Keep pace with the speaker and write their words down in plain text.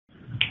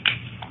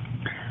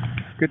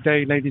Good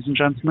day, ladies and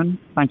gentlemen.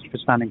 Thank you for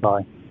standing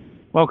by.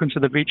 Welcome to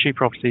the Vici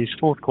Properties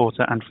fourth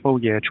quarter and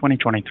full year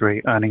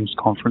 2023 earnings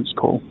conference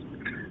call.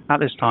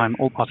 At this time,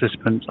 all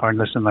participants are in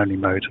listen-only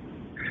mode.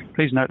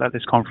 Please note that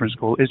this conference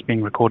call is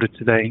being recorded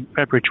today,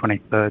 February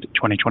 23rd,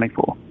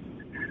 2024.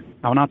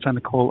 I will now turn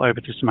the call over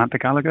to Samantha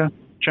Gallagher,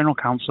 General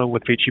Counsel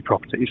with Vici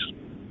Properties.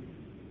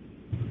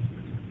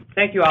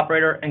 Thank you,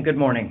 operator, and good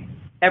morning.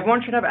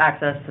 Everyone should have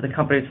access to the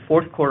company's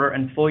fourth quarter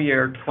and full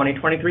year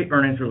 2023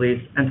 earnings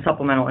release and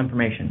supplemental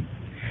information.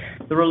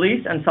 The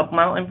release and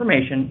supplemental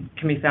information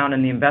can be found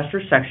in the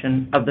Investors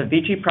section of the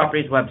Vici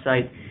Properties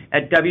website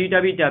at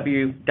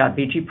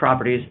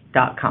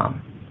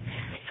www.viciproperties.com.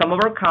 Some of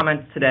our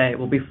comments today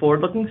will be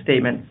forward-looking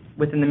statements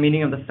within the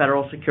meaning of the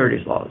federal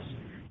securities laws.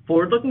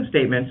 Forward-looking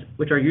statements,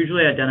 which are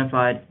usually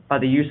identified by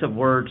the use of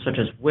words such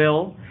as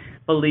will,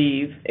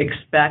 believe,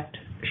 expect,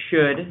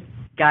 should,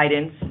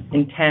 guidance,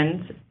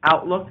 intends,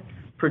 outlook,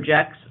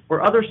 projects,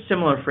 or other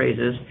similar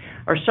phrases,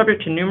 are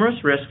subject to numerous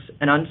risks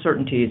and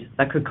uncertainties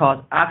that could cause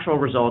actual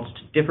results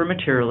to differ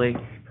materially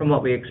from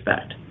what we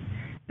expect.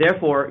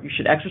 Therefore, you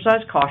should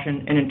exercise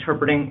caution in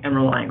interpreting and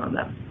relying on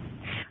them.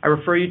 I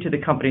refer you to the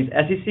company's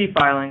SEC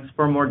filings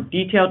for a more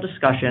detailed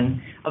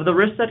discussion of the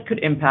risks that could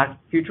impact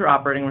future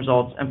operating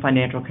results and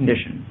financial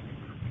condition.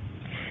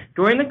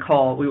 During the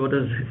call, we will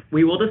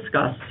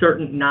discuss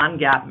certain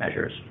non-GAAP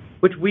measures,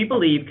 which we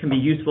believe can be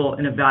useful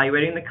in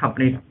evaluating the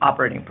company's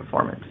operating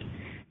performance.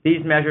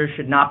 These measures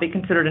should not be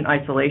considered in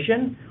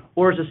isolation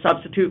or as a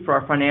substitute for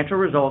our financial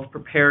results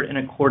prepared in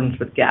accordance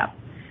with GAAP.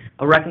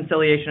 A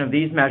reconciliation of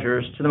these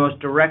measures to the most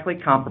directly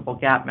comparable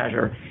GAAP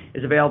measure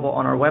is available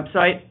on our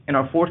website in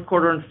our fourth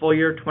quarter and full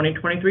year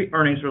 2023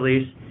 earnings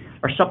release,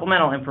 our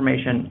supplemental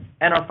information,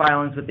 and our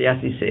filings with the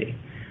SEC.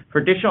 For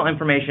additional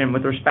information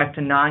with respect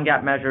to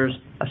non-GAAP measures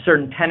of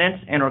certain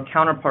tenants and or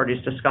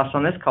counterparties discussed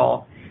on this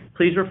call,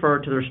 please refer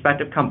to the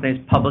respective company's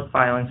public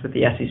filings with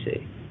the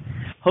SEC.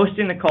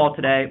 Hosting the call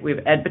today, we have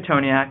Ed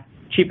Pitoniak,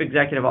 Chief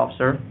Executive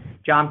Officer,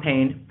 John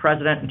Payne,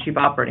 President and Chief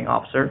Operating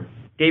Officer,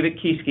 David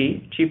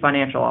Kieske, Chief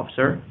Financial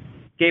Officer,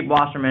 Gabe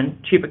Wasserman,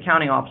 Chief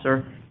Accounting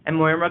Officer, and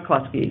Moira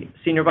McCluskey,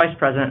 Senior Vice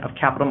President of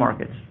Capital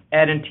Markets.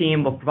 Ed and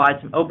team will provide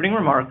some opening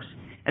remarks,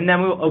 and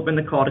then we will open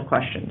the call to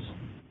questions.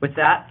 With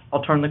that,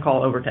 I'll turn the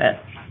call over to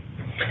Ed.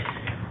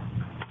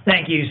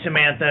 Thank you,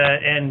 Samantha,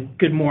 and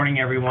good morning,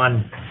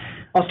 everyone.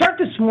 I'll start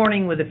this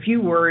morning with a few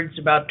words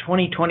about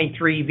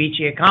 2023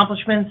 Vici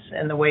accomplishments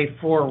and the way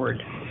forward.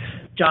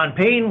 John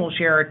Payne will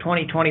share our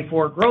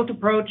 2024 growth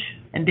approach,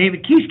 and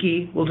David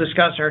Kieske will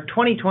discuss our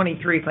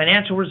 2023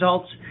 financial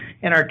results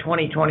and our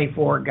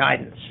 2024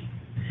 guidance.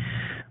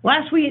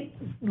 Last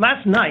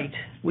night,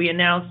 we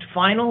announced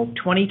final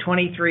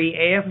 2023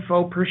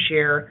 AFFO per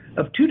share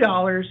of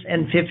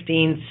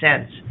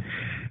 $2.15,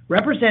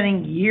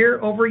 representing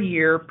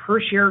year-over-year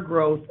per share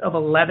growth of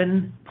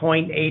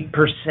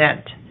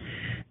 11.8%.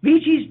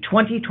 Vici's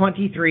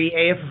 2023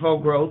 AFFO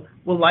growth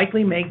will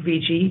likely make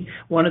Vici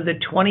one of the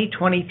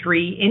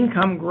 2023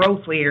 income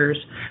growth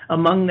leaders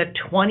among the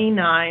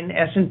 29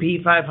 S&P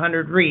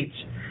 500 REITs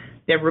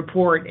that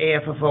report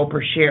AFFO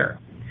per share.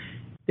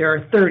 There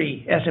are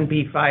 30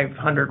 S&P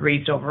 500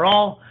 REITs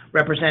overall,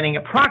 representing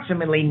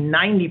approximately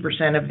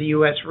 90% of the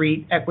U.S.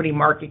 REIT equity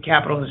market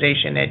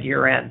capitalization at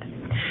year-end.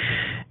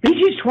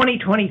 Vici's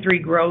 2023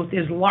 growth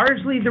is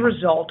largely the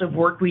result of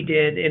work we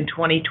did in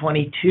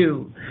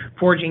 2022,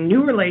 forging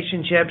new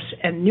relationships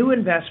and new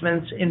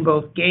investments in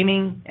both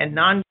gaming and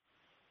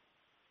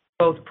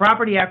both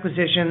property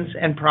acquisitions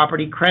and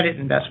property credit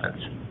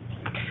investments.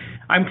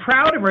 I'm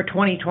proud of our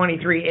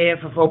 2023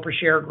 AFFO per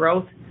share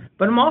growth,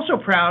 but I'm also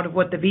proud of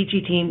what the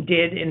Vici team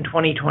did in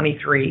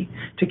 2023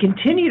 to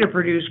continue to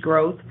produce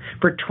growth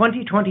for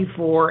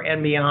 2024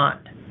 and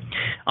beyond.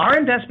 Our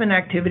investment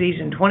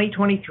activities in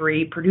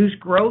 2023 produced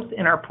growth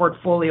in our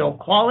portfolio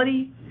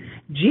quality,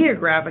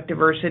 geographic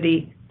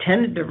diversity,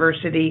 tenant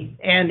diversity,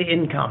 and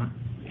income.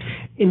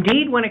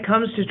 Indeed, when it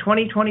comes to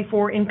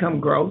 2024 income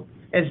growth,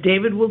 as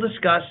David will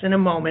discuss in a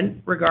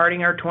moment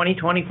regarding our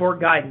 2024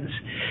 guidance,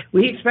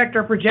 we expect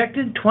our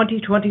projected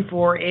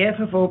 2024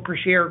 AFFO per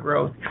share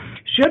growth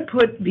should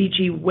put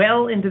Vici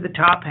well into the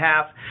top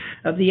half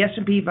of the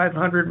S&P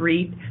 500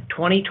 REIT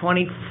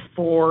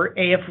 2024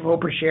 AFFO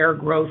per share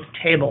growth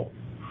table.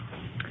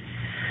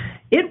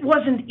 It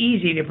wasn't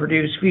easy to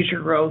produce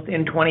future growth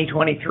in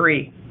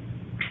 2023.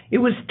 It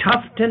was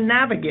tough to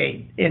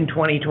navigate in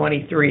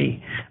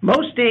 2023.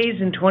 Most days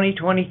in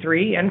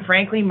 2023, and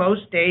frankly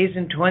most days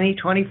in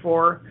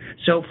 2024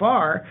 so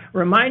far,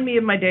 remind me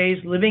of my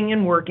days living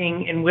and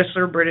working in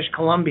Whistler, British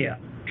Columbia,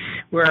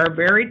 where our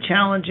very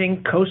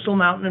challenging coastal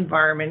mountain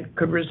environment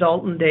could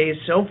result in days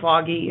so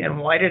foggy and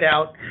whited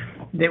out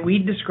that we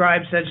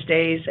describe such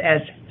days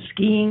as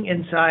skiing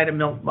inside a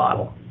milk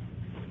bottle.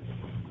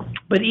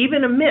 But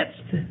even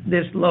amidst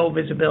this low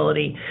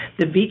visibility,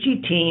 the Vici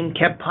team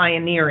kept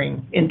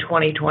pioneering in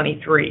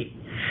 2023.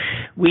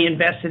 We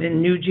invested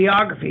in new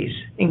geographies,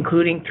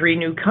 including 3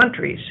 new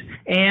countries,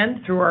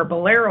 and through our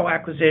Bolero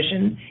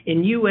acquisition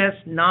in U.S.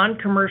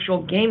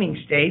 non-commercial gaming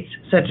states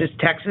such as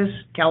Texas,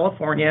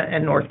 California,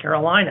 and North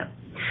Carolina.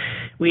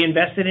 We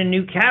invested in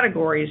new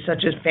categories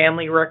such as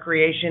family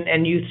recreation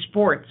and youth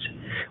sports.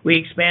 We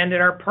expanded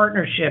our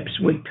partnerships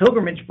with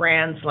pilgrimage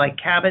brands like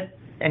Cabot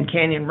and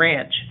Canyon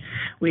Ranch.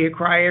 We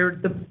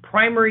acquired the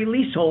primary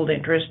leasehold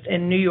interest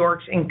in New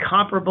York's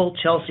incomparable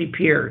Chelsea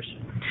Piers.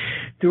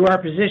 Through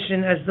our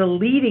position as the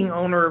leading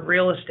owner of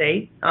real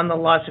estate on the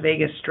Las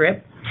Vegas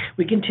Strip,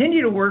 we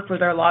continue to work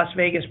with our Las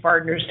Vegas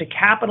partners to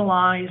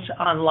capitalize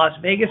on Las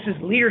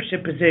Vegas's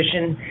leadership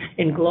position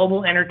in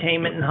global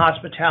entertainment and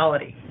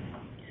hospitality.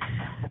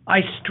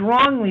 I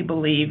strongly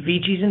believe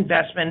Vici's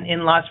investment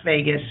in Las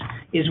Vegas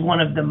is one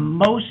of the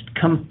most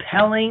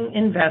compelling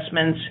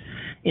investments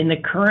in the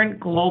current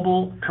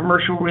global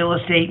commercial real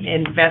estate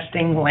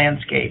investing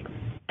landscape.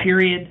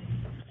 Period.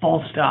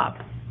 Full stop.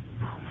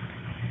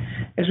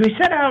 As we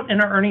set out in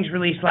our earnings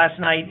release last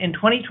night, in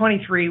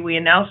 2023, we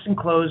announced and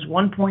closed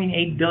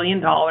 $1.8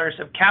 billion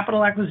of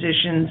capital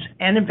acquisitions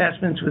and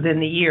investments within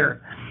the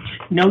year.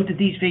 Note that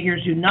these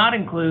figures do not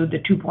include the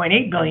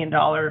 $2.8 billion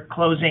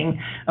closing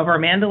of our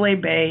Mandalay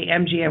Bay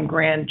MGM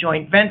Grand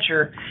joint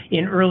venture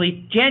in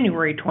early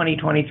January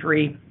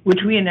 2023, which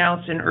we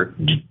announced in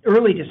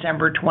early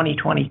December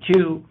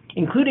 2022,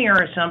 including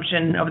our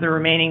assumption of the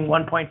remaining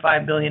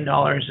 $1.5 billion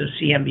of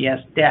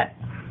CMBS debt.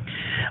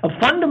 Of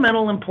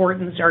fundamental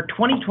importance, our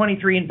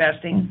 2023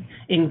 investing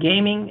in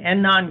gaming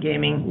and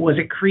non-gaming was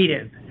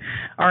accretive.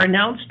 Our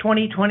announced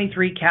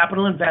 2023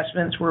 capital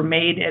investments were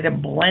made at a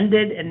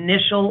blended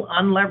initial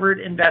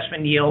unlevered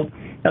investment yield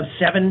of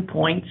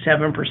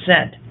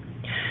 7.7%.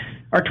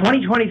 Our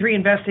 2023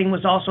 investing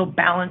was also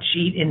balance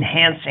sheet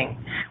enhancing.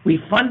 We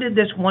funded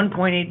this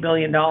 $1.8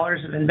 billion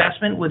of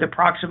investment with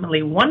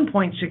approximately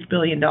 $1.6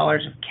 billion of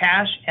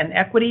cash and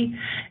equity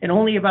and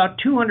only about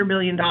 $200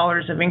 million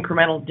of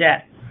incremental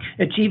debt,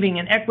 achieving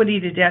an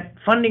equity-to-debt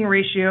funding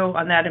ratio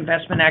on that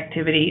investment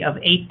activity of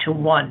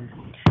 8-to-1,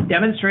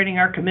 demonstrating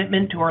our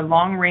commitment to our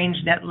long-range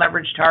net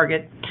leverage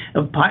target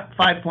of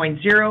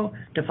 5.0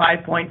 to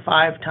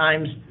 5.5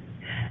 times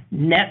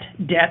net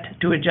debt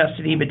to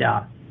adjusted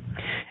EBITDA.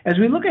 As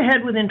we look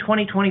ahead within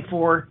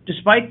 2024,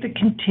 despite the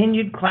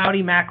continued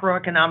cloudy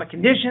macroeconomic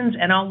conditions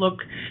and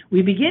outlook,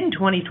 we begin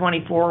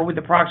 2024 with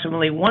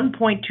approximately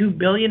 $1.2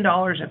 billion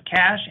of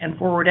cash and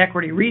forward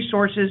equity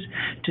resources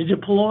to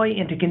deploy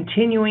into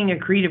continuing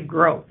accretive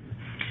growth.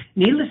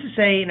 Needless to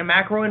say, in a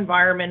macro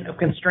environment of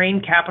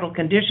constrained capital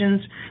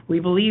conditions, we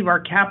believe our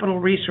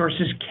capital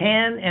resources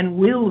can and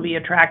will be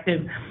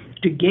attractive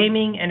to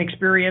gaming and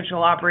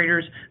experiential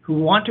operators who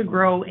want to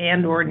grow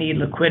and/or need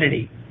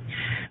liquidity.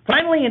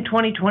 Finally, in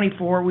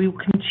 2024, we will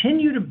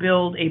continue to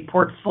build a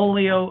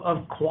portfolio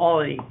of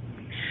quality.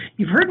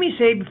 You've heard me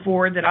say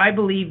before that I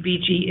believe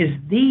Vici is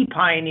the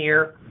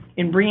pioneer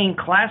in bringing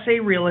Class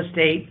A real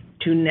estate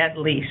to net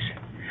lease.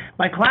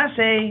 By Class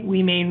A,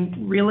 we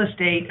mean real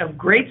estate of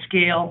great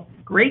scale,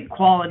 great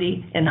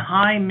quality, and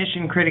high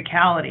mission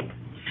criticality.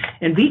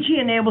 And Vici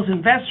enables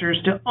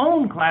investors to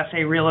own Class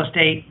A real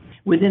estate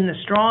within the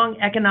strong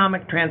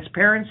economic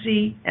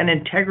transparency and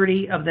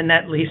integrity of the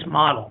net lease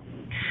model.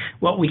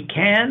 What we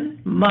can,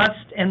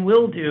 must, and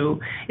will do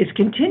is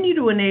continue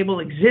to enable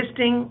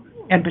existing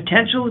and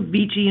potential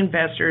Vici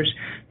investors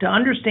to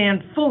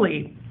understand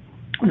fully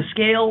the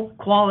scale,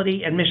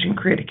 quality, and mission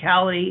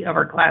criticality of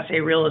our Class A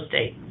real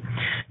estate.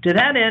 To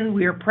that end,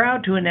 we are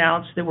proud to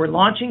announce that we're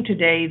launching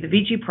today the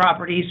Vici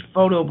Properties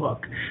Photo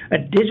Book, a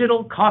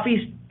digital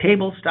coffee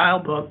table style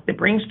book that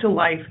brings to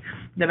life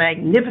the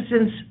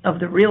magnificence of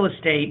the real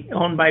estate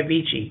owned by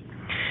Vici.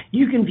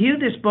 You can view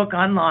this book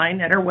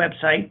online at our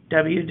website,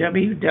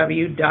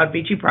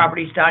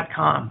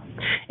 www.viciproperties.com.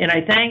 And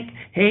I thank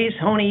Hayes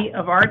Honey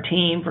of our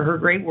team for her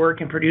great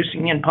work in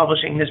producing and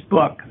publishing this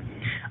book.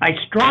 I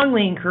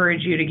strongly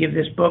encourage you to give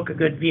this book a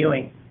good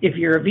viewing. If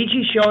you're a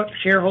Vici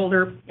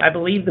shareholder, I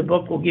believe the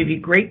book will give you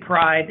great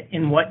pride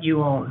in what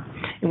you own.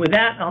 And with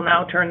that, I'll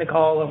now turn the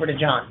call over to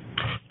John.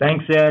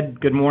 Thanks, Ed.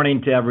 Good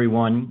morning to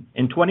everyone.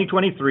 In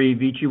 2023,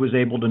 Vici was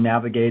able to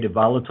navigate a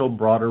volatile,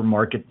 broader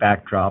market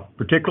backdrop,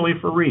 particularly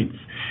for REITs,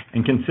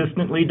 and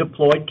consistently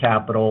deployed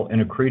capital in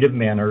accretive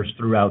manners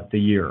throughout the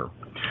year.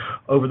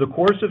 Over the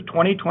course of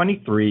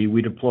 2023,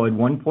 we deployed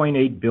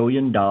 $1.8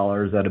 billion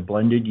at a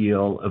blended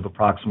yield of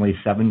approximately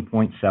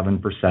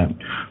 7.7%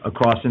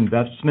 across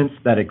investments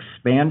that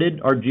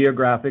expanded our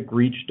geographic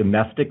reach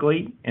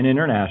domestically and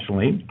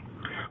internationally,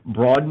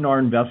 broadened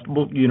our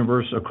investable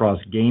universe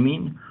across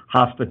gaming,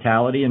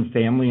 hospitality, and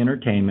family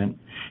entertainment,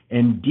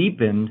 and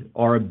deepened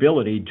our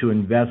ability to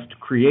invest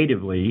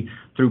creatively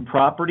through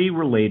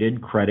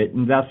property-related credit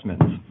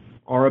investments.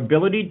 Our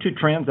ability to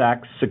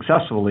transact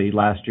successfully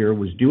last year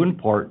was due in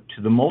part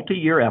to the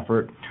multi-year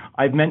effort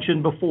I've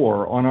mentioned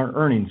before on our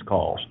earnings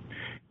calls.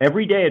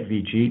 Every day at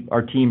Vici,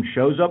 our team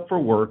shows up for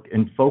work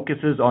and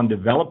focuses on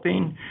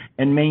developing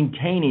and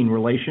maintaining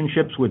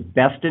relationships with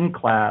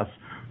best-in-class,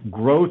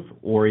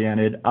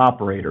 growth-oriented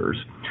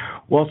operators.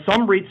 While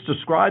some REITs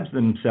describe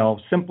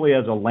themselves simply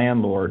as a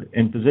landlord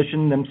and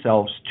position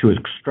themselves to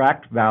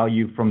extract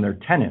value from their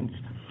tenants,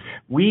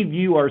 we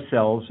view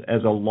ourselves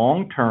as a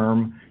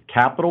long-term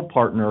capital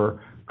partner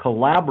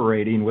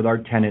collaborating with our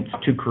tenants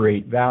to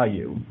create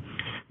value.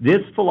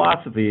 This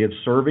philosophy of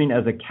serving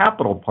as a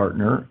capital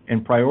partner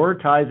and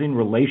prioritizing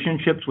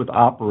relationships with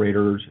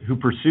operators who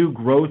pursue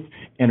growth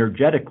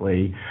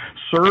energetically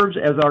serves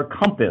as our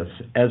compass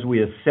as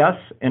we assess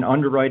and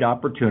underwrite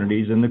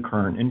opportunities in the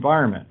current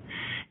environment,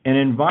 an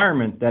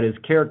environment that is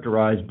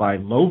characterized by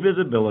low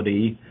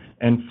visibility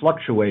and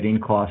fluctuating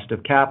cost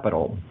of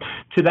capital.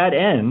 To that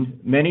end,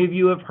 many of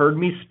you have heard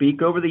me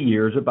speak over the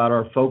years about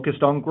our focus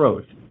on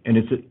growth, and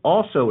it's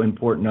also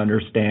important to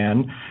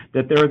understand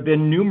that there have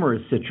been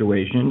numerous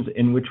situations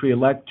in which we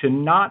elect to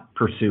not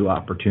pursue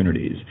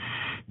opportunities.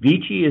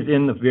 Vici is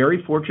in the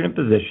very fortunate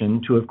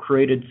position to have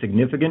created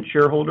significant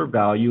shareholder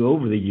value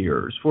over the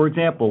years. For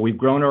example, we've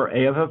grown our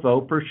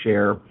AFFO per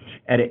share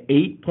at an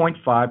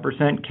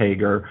 8.5%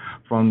 CAGR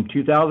from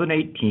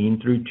 2018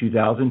 through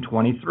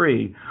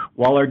 2023,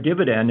 while our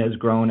dividend has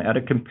grown at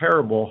a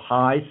comparable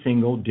high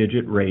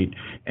single-digit rate,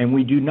 and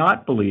we do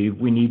not believe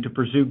we need to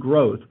pursue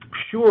growth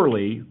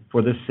purely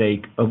for the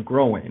sake of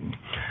growing.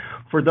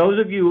 For those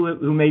of you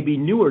who may be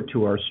newer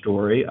to our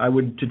story, I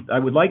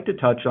would like to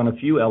touch on a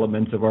few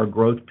elements of our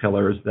growth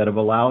pillars that have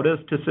allowed us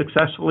to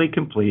successfully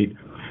complete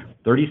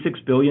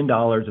 $36 billion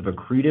of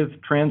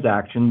accretive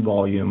transaction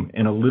volume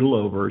in a little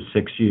over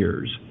 6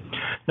 years.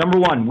 Number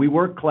one, we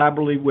work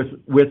collaboratively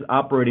with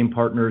operating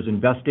partners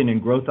investing in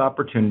growth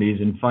opportunities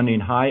and funding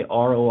high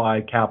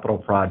ROI capital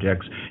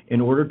projects in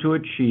order to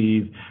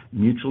achieve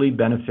mutually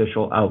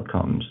beneficial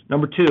outcomes.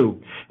 Number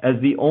two, as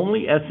the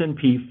only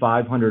S&P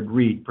 500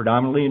 REIT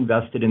predominantly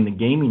invested in the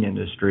gaming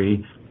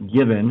industry,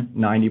 given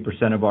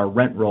 90% of our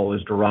rent roll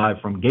is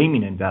derived from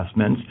gaming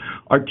investments,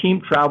 our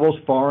team travels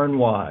far and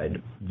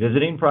wide,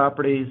 visiting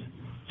properties,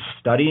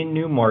 studying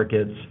new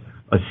markets,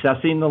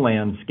 assessing the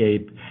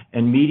landscape,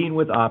 and meeting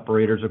with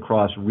operators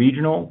across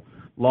regional,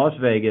 Las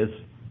Vegas,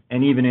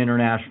 and even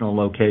international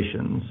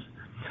locations.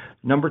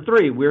 Number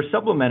three, we're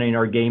supplementing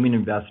our gaming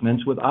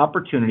investments with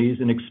opportunities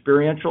in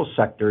experiential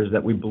sectors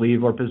that we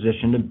believe are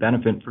positioned to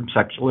benefit from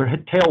secular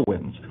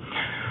tailwinds.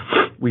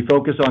 We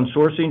focus on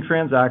sourcing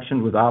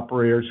transactions with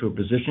operators who are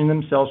positioning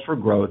themselves for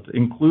growth,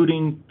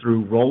 including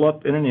through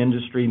roll-up in an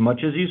industry,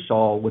 much as you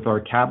saw with our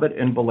Cabot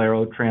and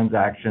Bolero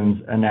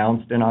transactions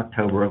announced in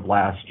October of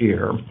last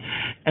year.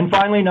 And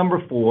finally,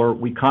 number four,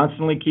 we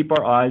constantly keep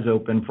our eyes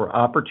open for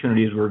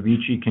opportunities where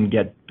Vici can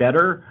get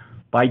better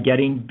by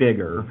getting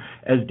bigger,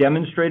 as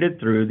demonstrated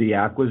through the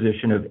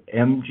acquisition of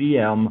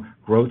MGM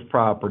Growth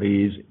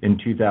Properties in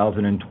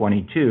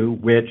 2022,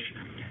 which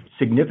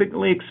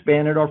significantly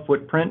expanded our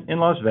footprint in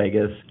Las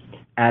Vegas,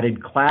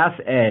 added Class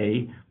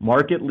A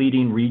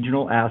market-leading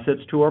regional assets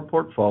to our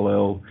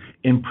portfolio,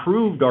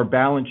 improved our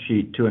balance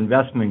sheet to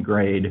investment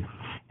grade,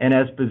 and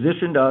has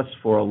positioned us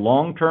for a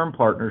long-term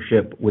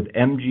partnership with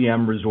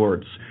MGM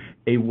Resorts,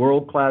 a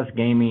world-class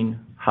gaming,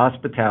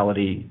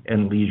 hospitality,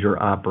 and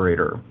leisure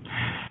operator.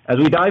 As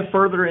we dive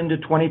further into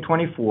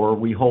 2024,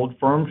 we hold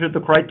firm to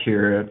the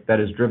criteria that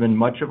has driven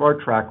much of our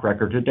track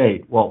record to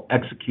date while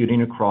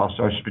executing across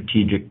our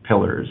strategic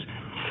pillars.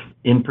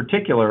 In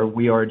particular,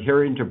 we are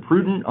adhering to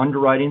prudent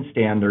underwriting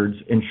standards,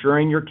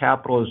 ensuring your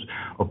capital is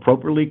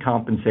appropriately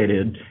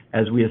compensated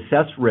as we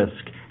assess risk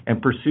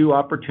and pursue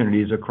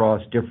opportunities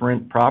across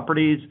different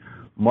properties,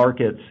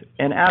 markets,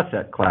 and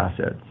asset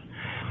classes.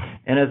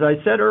 And as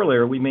I said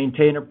earlier, we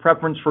maintain a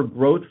preference for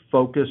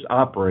growth-focused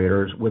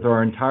operators with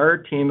our entire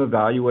team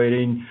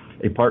evaluating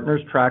a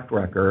partner's track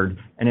record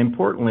and,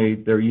 importantly,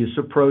 their use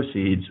of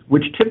proceeds,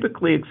 which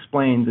typically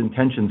explains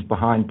intentions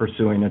behind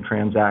pursuing a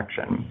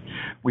transaction.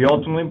 We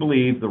ultimately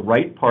believe the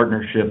right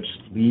partnerships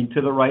lead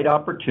to the right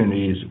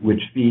opportunities, which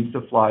feeds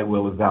the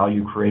flywheel of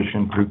value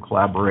creation through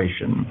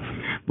collaboration.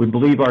 We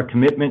believe our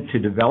commitment to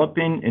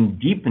developing and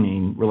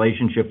deepening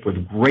relationships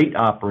with great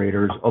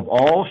operators of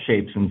all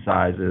shapes and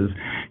sizes,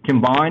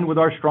 combined with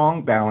our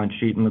strong balance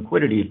sheet and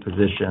liquidity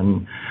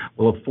position,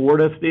 will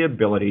afford us the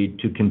ability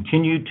to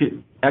continue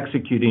to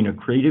executing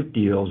accretive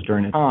deals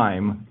during a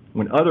time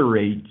when other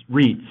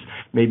REITs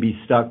may be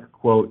stuck,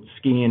 quote,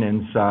 skiing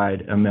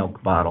inside a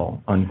milk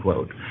bottle,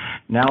 unquote.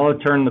 Now I'll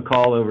turn the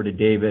call over to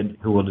David,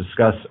 who will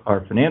discuss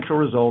our financial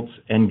results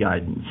and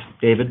guidance.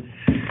 David?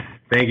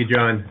 Thank you,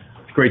 John.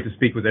 It's great to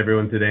speak with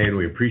everyone today, and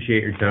we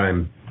appreciate your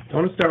time. I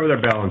want to start with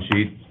our balance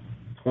sheet.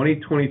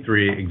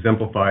 2023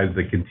 exemplifies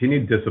the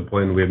continued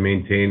discipline we have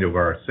maintained over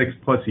our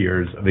 6+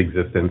 years of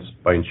existence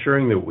by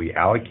ensuring that we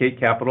allocate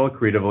capital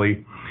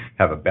accretively,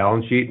 have a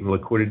balance sheet and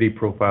liquidity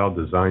profile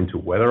designed to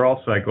weather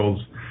all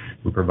cycles,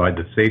 and provide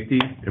the safety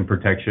and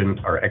protection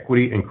our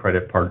equity and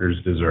credit partners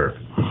deserve.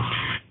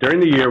 During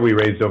the year, we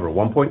raised over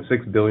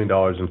 $1.6 billion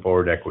in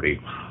forward equity.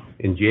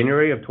 In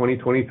January of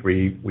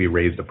 2023, we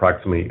raised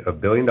approximately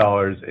 $1 billion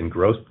in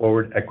gross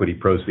forward equity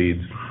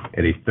proceeds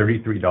at a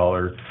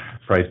 $33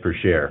 price per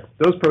share.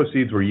 Those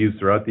proceeds were used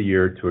throughout the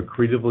year to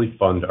accretively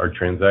fund our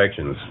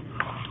transactions.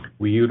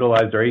 We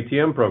utilized our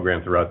ATM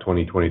program throughout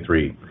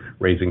 2023,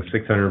 raising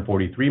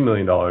 $643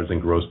 million in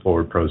gross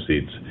forward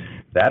proceeds.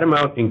 That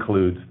amount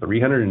includes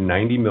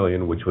 $390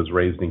 million, which was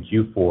raised in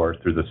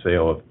Q4 through the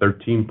sale of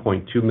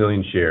 13.2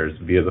 million shares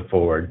via the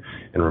forward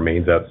and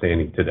remains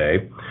outstanding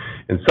today,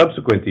 And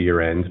subsequent to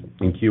year-end,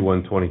 in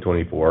Q1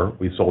 2024,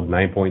 we sold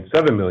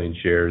 9.7 million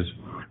shares,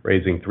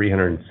 raising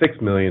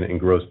 $306 million in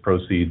gross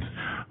proceeds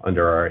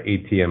under our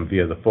ATM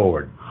via the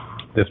forward.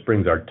 This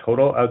brings our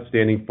total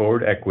outstanding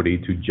forward equity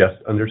to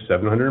just under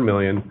 $700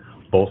 million,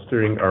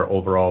 bolstering our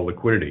overall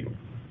liquidity.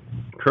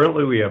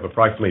 Currently, we have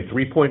approximately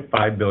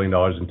 $3.5 billion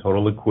in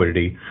total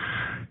liquidity,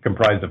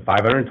 comprised of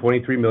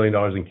 $523 million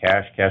in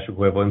cash, cash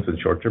equivalents, and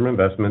short-term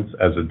investments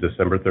as of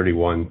December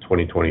 31,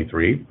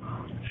 2023,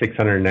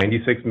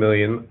 $696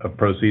 million of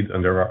proceeds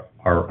under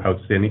our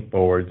outstanding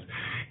forwards,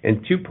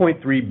 and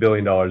 $2.3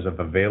 billion of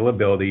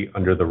availability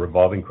under the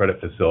revolving credit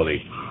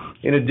facility.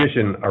 In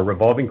addition, our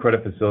revolving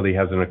credit facility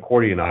has an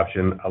accordion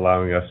option,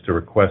 allowing us to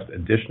request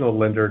additional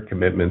lender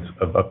commitments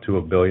of up to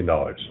 $1 billion.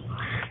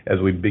 As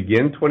we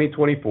begin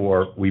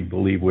 2024, we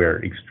believe we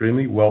are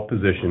extremely well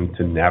positioned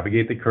to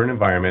navigate the current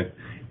environment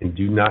and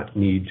do not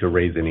need to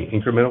raise any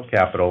incremental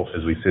capital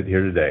as we sit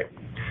here today.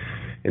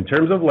 In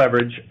terms of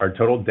leverage, our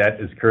total debt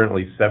is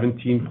currently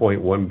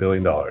 $17.1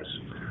 billion.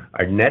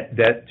 Our net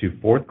debt to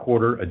fourth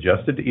quarter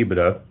adjusted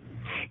EBITDA,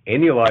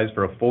 annualized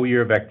for a full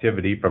year of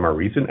activity from our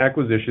recent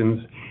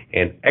acquisitions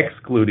and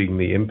excluding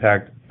the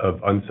impact of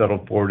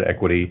unsettled forward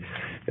equity,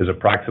 is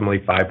approximately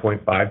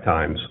 5.5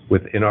 times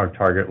within our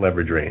target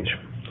leverage range.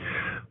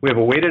 We have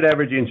a weighted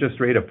average interest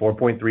rate of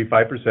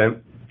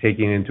 4.35%,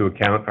 taking into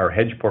account our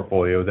hedge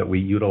portfolio that we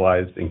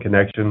utilized in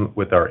connection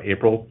with our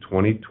April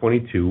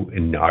 2022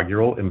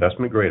 inaugural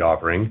investment grade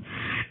offering,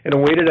 and a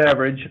weighted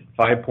average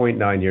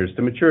 5.9 years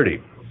to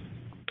maturity.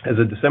 As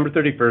of December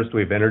 31st,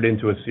 we've entered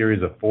into a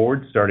series of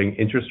forward-starting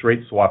interest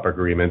rate swap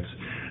agreements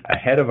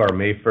ahead of our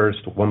May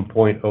 1st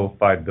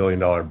 $1.05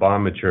 billion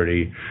bond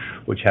maturity,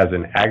 which has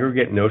an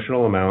aggregate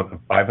notional amount of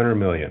 $500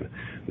 million.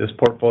 This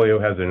portfolio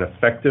has an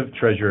effective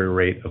treasury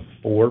rate of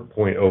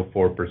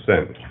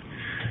 4.04%.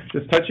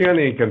 Just touching on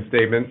the income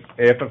statement,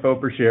 AFFO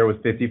per share was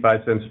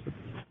 55 cents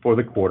for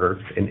the quarter,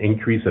 an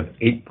increase of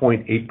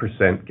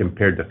 8.8%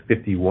 compared to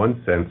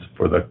 51 cents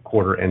for the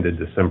quarter ended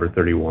December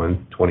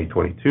 31,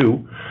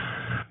 2022.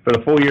 For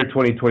the full year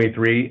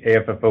 2023,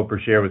 AFFO per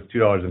share was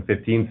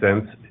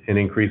 $2.15, an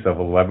increase of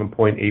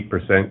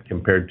 11.8%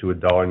 compared to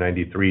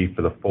 $1.93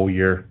 for the full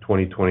year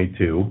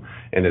 2022,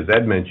 and as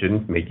Ed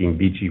mentioned, making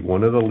Vici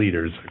one of the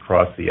leaders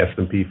across the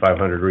S&P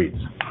 500 REITs.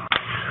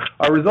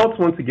 Our results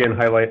once again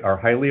highlight our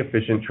highly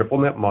efficient triple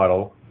net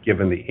model,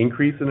 given the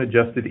increase in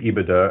adjusted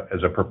EBITDA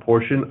as a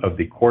proportion of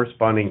the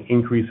corresponding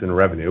increase in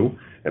revenue,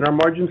 and our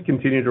margins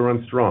continue to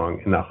run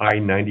strong in the high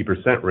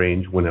 90%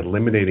 range when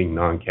eliminating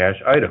non-cash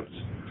items.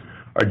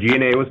 Our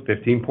G&A was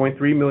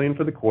 $15.3 million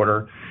for the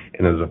quarter,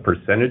 and as a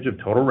percentage of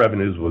total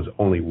revenues was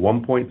only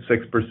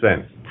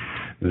 1.6%.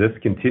 This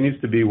continues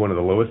to be one of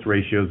the lowest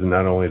ratios in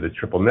not only the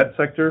triple net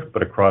sector,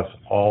 but across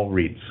all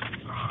REITs.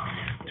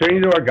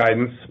 Turning to our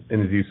guidance,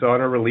 and as you saw in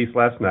our release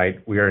last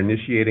night, we are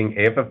initiating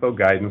AFFO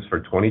guidance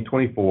for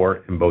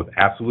 2024 in both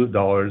absolute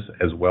dollars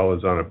as well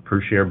as on a per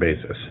share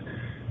basis.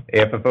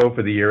 AFFO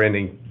for the year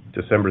ending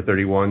December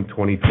 31,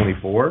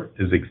 2024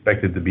 is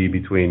expected to be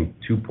between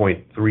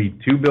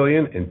 $2.32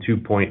 billion and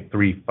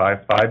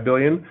 $2.355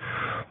 billion,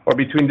 or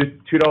between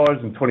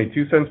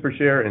 $2.22 per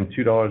share and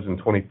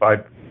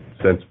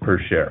 $2.25 per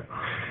share.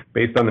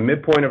 Based on the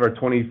midpoint of our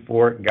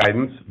 24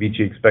 guidance,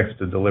 Vici expects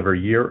to deliver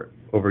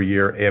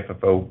year-over-year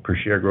AFFO per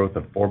share growth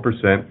of 4%,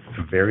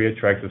 a very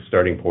attractive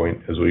starting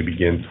point as we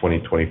begin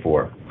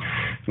 2024.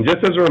 And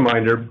just as a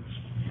reminder,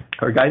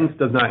 our guidance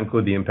does not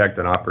include the impact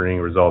on operating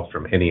results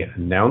from any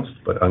announced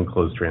but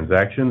unclosed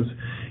transactions,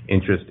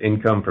 interest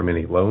income from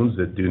any loans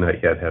that do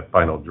not yet have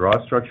final draw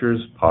structures,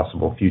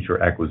 possible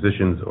future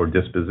acquisitions or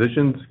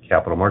dispositions,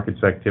 capital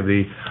markets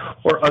activity,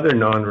 or other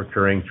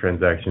non-recurring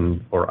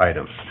transactions or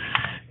items.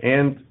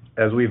 And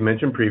as we've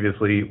mentioned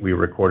previously, we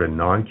record a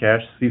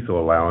non-cash CECL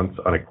allowance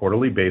on a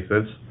quarterly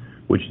basis,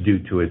 which, due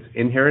to its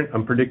inherent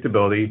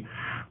unpredictability,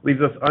 leaves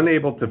us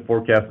unable to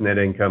forecast net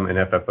income and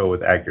FFO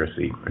with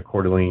accuracy.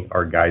 Accordingly,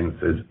 our guidance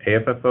is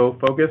AFFO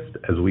focused,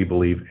 as we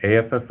believe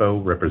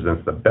AFFO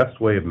represents the best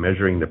way of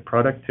measuring the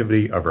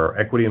productivity of our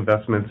equity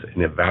investments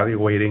and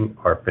evaluating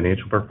our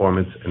financial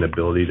performance and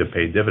ability to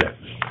pay dividends.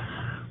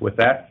 With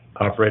that,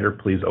 operator,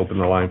 please open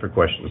the line for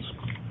questions.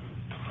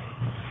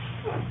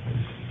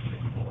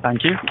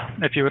 Thank you.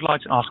 If you would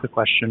like to ask a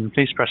question,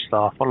 please press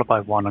star followed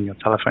by 1 on your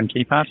telephone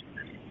keypad.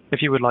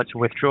 If you would like to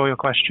withdraw your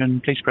question,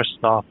 please press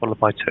star followed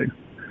by 2.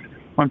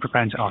 When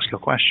preparing to ask your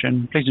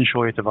question, please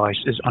ensure your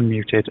device is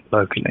unmuted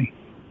locally.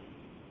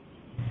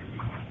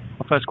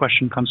 Our first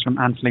question comes from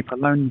Anthony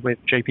Paolone with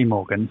JP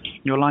Morgan.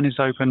 Your line is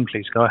open.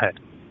 Please go ahead.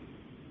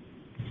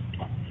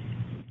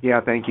 Yeah,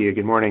 thank you.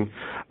 Good morning.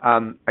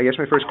 I guess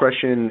my first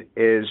question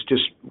is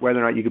just whether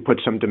or not you could put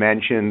some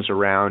dimensions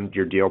around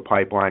your deal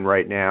pipeline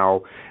right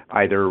now,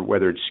 either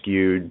whether it's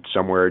skewed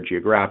somewhere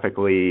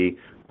geographically,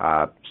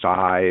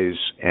 size,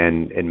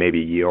 and maybe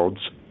yields.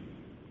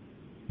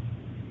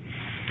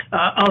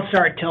 I'll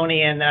start,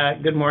 Tony,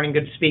 and good morning.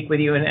 Good to speak with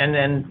you, and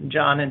then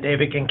John and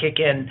David can kick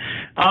in.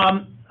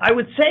 I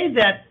would say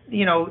that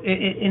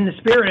in the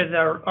spirit of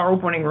our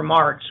opening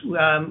remarks,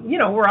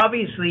 we're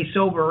obviously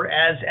sober,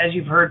 as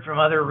you've heard from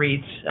other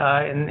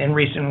REITs in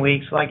recent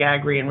weeks, like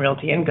Agri and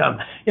Realty Income.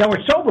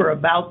 We're sober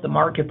about the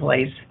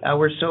marketplace.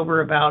 We're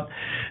sober about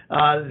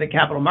the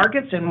capital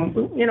markets, and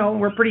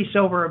we're pretty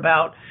sober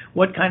about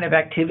what kind of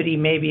activity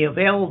may be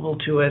available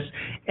to us.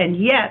 And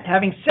yet,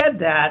 having said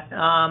that,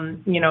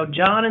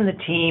 John and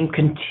the team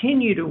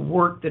continue to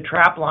work the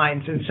trap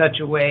lines in such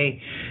a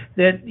way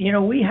that,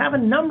 we have a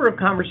number of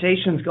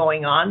conversations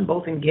going on,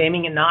 both in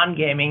gaming and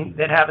non-gaming,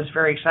 that have us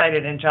very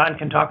excited, and John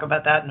can talk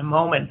about that in a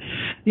moment.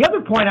 The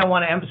other point I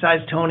want to emphasize,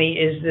 Tony,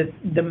 is that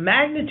the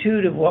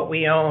magnitude of what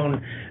we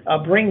own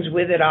brings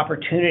with it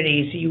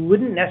opportunities you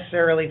wouldn't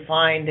necessarily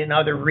find in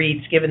other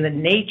REITs, given the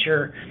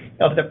nature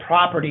of the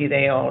property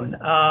they own,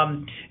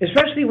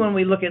 especially when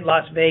we look at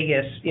Las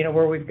Vegas,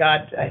 where we've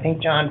got, I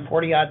think, John,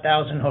 40-odd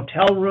thousand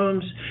hotel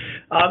rooms.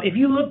 If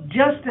you look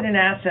just at an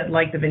asset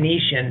like the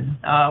Venetian,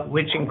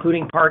 which,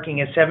 including parking,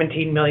 is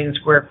 17 million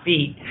square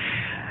feet,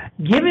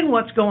 given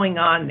what's going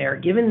on there,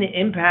 given the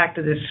impact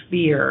of the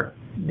Sphere,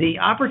 the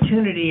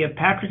opportunity of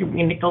Patrick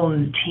Nickel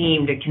and the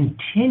team to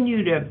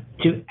continue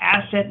to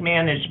asset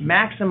manage,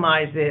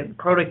 maximize the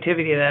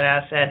productivity of that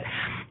asset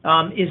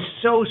is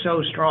so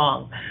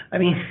strong. I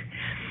mean,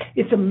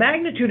 it's a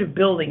magnitude of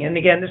building, and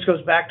again, this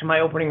goes back to my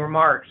opening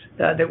remarks,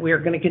 that we are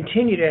going to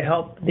continue to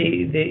help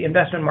the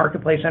investment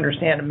marketplace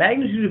understand a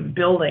magnitude of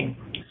building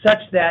such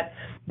that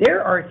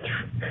there are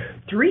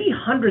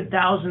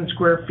 300,000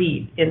 square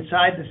feet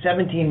inside the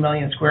 17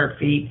 million square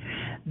feet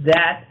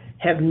that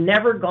have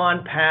never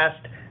gone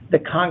past the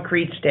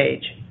concrete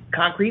stage.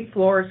 Concrete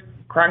floors,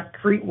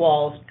 concrete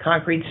walls,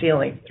 concrete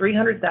ceiling,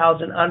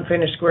 300,000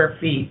 unfinished square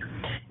feet.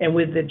 And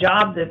with the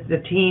job that the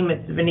team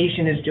at the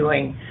Venetian is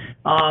doing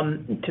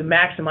to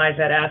maximize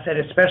that asset,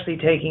 especially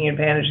taking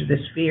advantage of the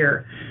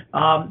Sphere,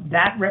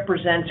 that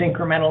represents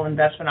incremental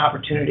investment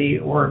opportunity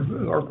or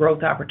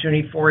growth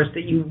opportunity for us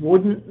that you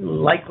wouldn't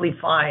likely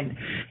find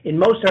in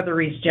most other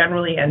REITs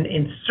generally, and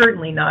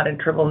certainly not in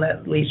triple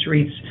net lease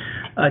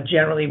REITs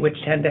generally, which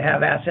tend to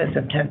have assets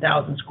of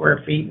 10,000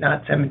 square feet,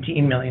 not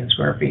 17 million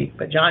square feet.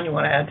 But John, you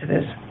want to add to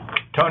this?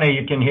 Tony,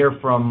 you can hear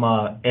from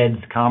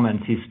Ed's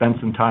comments. He spent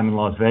some time in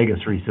Las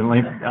Vegas recently,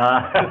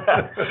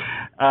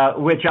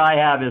 which I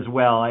have as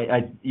well.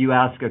 You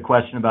ask a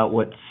question about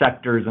what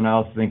sectors, and I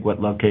also think what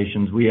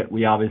locations.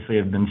 We obviously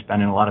have been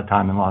spending a lot of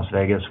time in Las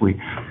Vegas.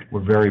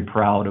 We're very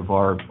proud of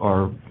our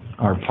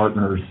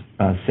partners'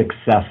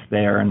 success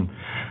there, and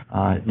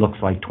it looks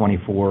like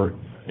 24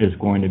 is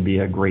going to be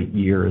a great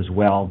year as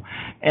well.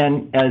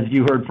 And as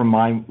you heard from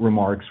my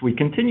remarks, we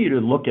continue to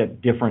look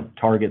at different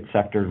target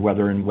sectors,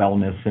 whether in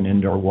wellness and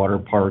indoor water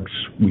parks,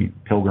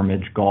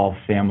 pilgrimage, golf,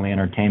 family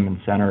entertainment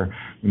center.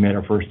 We made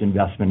our first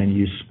investment in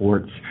youth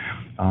sports,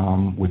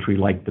 which we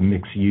like the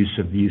mixed use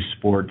of youth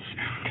sports.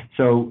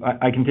 So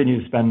I continue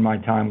to spend my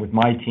time with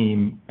my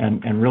team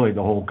and really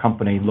the whole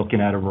company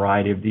looking at a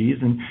variety of these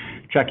and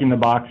checking the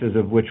boxes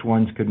of which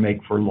ones could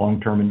make for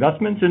long-term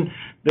investments. And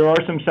there are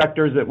some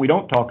sectors that we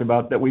don't talk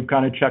about that we've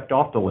kind of checked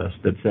off the list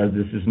that says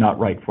this is not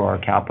right for our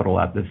capital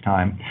at this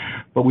time.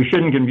 But we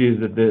shouldn't confuse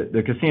that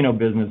the casino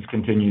business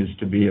continues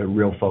to be a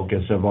real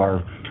focus of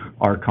our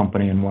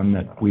company, and one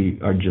that we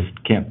just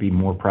can't be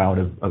more proud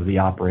of the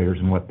operators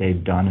and what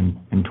they've done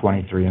in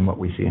 23 and what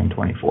we see in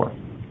 24.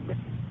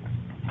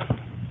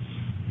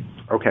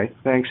 Okay,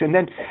 thanks. And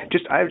then I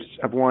just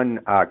have one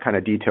kind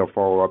of detail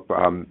follow-up,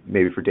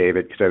 maybe for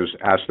David, because I was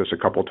asked this a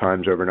couple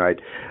times overnight.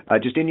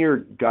 Just in your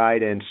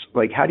guidance,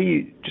 how do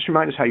you just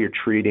remind us how you're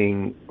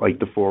treating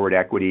the forward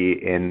equity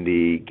in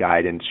the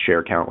guidance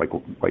share count,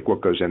 like what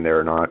goes in there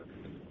or not?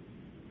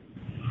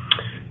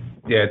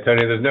 Yeah,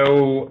 Tony, there's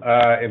no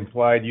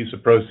implied use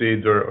of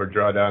proceeds or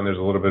drawdown. There's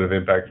a little bit of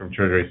impact from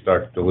treasury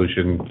stock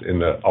dilution in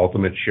the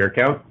ultimate share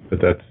count, but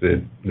that's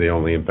the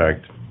only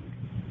impact.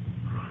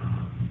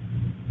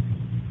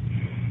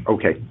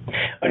 Okay.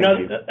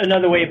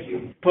 Another way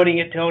of putting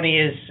it, Tony,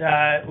 is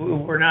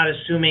we're not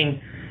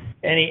assuming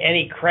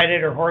any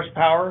credit or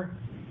horsepower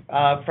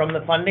from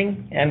the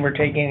funding, and we're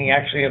taking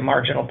actually a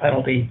marginal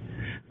penalty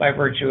by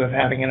virtue of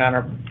having it on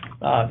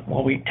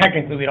our, we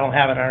don't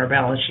have it on our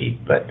balance sheet,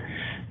 but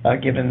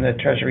given the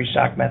treasury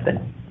stock method.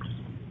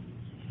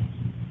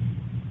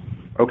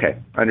 Okay,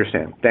 I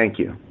understand. Thank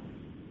you.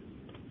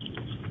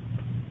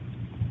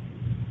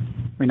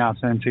 We now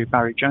turn to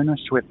Barry Jonas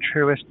with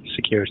Truist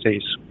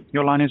Securities.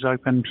 Your line is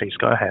open. Please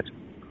go ahead.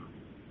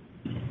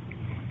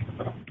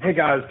 Hey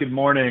guys, good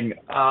morning.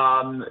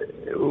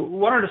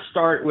 Wanted to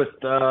start with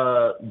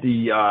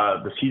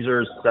the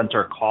Caesars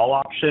Center call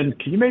option.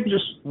 Can you maybe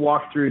just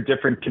walk through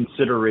different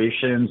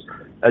considerations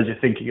as you're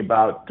thinking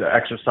about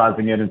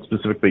exercising it, and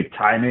specifically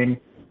timing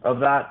of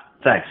that?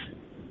 Thanks.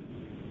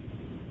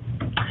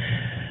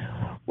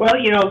 Well,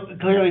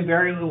 clearly,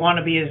 Barry, we want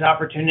to be as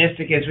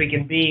opportunistic as we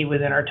can be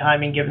within our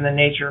timing, given the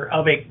nature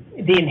of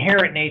the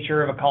inherent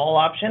nature of a call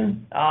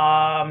option.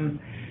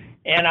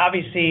 And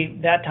obviously,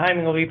 that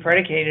timing will be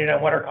predicated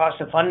on what our cost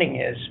of funding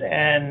is.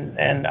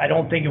 And I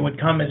don't think it would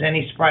come as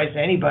any surprise to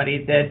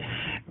anybody that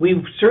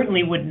we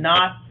certainly would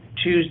not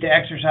choose to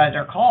exercise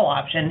our call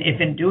option if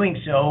in doing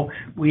so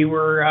we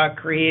were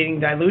creating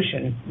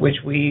dilution, which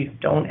we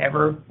don't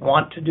ever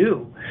want to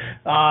do.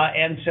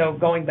 And so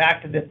going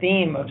back to the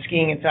theme of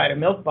skiing inside a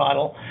milk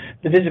bottle,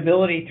 the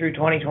visibility through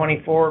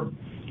 2024,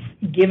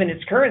 given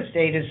its current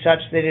state, is such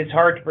that it's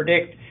hard to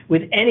predict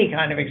with any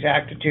kind of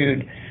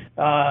exactitude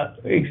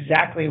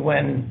exactly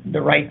when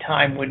the right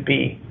time would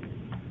be.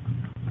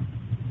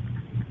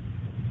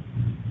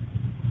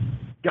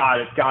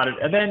 Got it.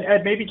 And then,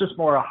 Ed, maybe just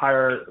more a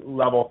higher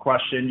level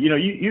question.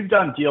 You've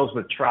done deals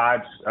with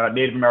tribes,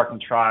 Native American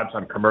tribes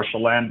on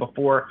commercial land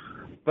before,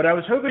 but I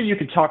was hoping you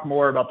could talk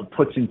more about the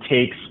puts and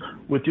takes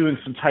with doing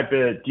some type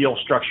of deal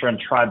structure on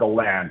tribal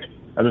land.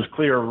 There's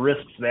clear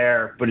risks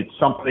there, but it's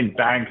something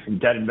banks and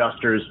debt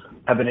investors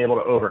have been able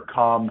to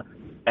overcome.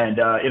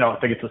 And, I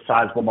think it's a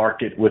sizable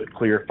market with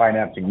clear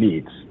financing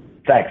needs.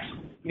 Thanks.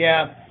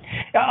 Yeah.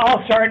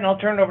 I'll start and I'll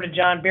turn it over to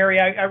John. Barry,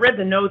 I read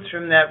the notes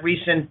from that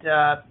recent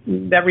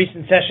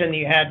session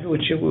you had,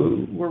 which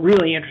were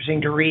really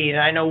interesting to read.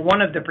 I know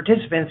one of the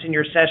participants in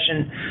your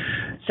session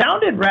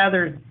sounded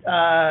rather,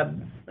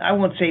 I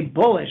won't say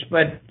bullish,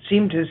 but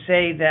seemed to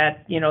say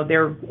that,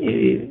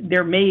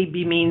 there may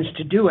be means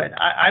to do it.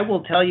 I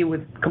will tell you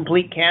with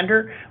complete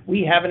candor,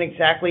 we haven't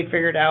exactly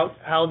figured out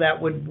how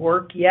that would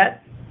work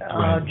yet.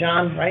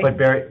 John, right?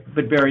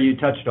 But Barry, you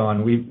touched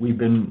on we've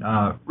been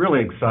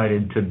really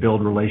excited to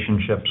build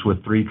relationships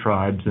with 3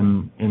 tribes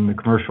in the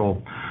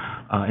commercial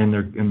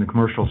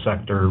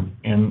sector,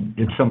 and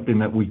it's something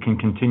that we can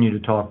continue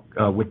to talk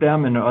with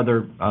them and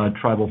other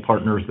tribal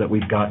partners that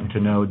we've gotten to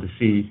know to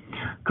see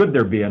could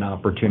there be an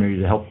opportunity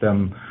to help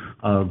them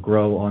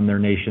grow on their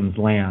nation's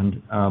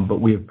land.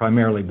 But we have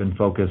primarily been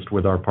focused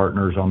with our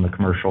partners on the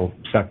commercial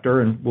sector,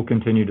 and we'll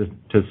continue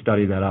to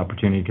study that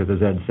opportunity because,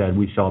 as Ed said,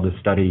 we saw the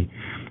study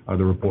or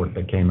the report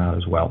that came out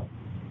as well.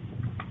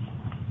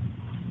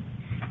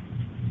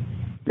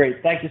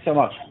 Great. Thank you so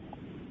much.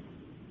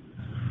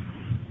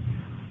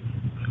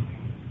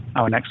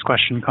 Our next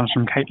question comes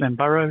from Caitlin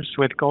Burrows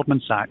with Goldman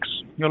Sachs.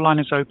 Your line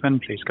is open.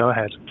 Please go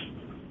ahead.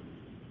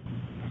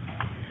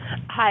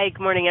 Hi,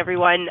 good morning,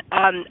 everyone.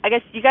 I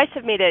guess you guys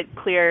have made it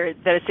clear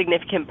that a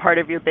significant part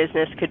of your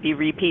business could be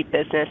repeat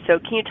business. So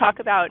can you talk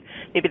about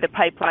maybe the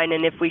pipeline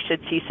and if we should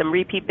see some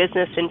repeat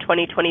business in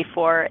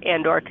 2024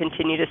 and or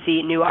continue to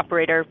see new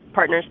operator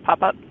partners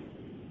pop up?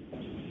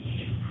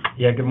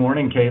 Yeah, good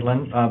morning,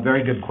 Caitlin.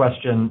 Very good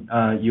question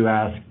you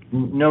asked.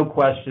 No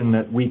question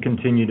that we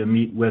continue to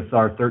meet with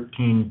our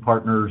 13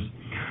 partners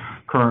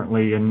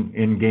currently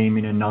in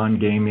gaming and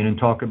non-gaming and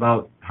talk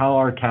about how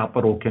our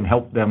capital can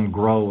help them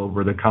grow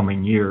over the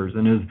coming years.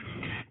 And as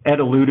Ed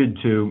alluded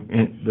to,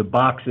 the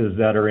boxes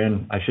that are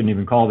in, I shouldn't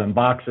even call them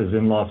boxes,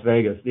 in Las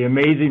Vegas, the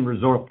amazing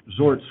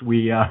resorts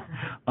we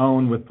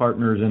own with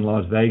partners in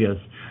Las Vegas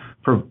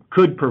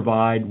could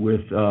provide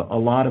with a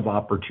lot of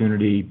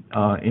opportunity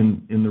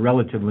in the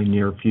relatively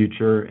near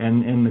future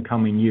and in the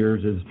coming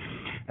years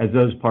as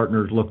those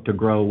partners look to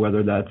grow,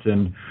 whether that's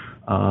in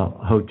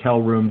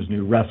hotel rooms,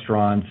 new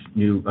restaurants,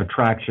 new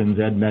attractions.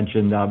 Ed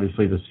mentioned,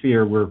 obviously, the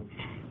Sphere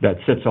that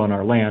sits on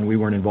our land. We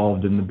weren't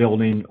involved in the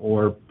building,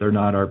 or they're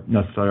not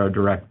necessarily our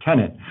direct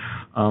tenant.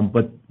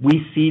 But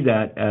we see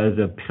that as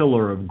a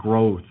pillar of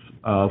growth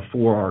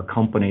for our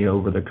company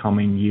over the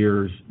coming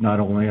years, not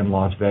only in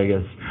Las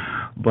Vegas,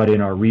 but in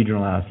our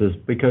regional assets,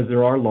 because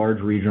there are large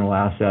regional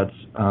assets,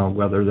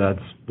 whether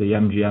that's the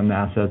MGM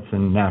assets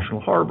in National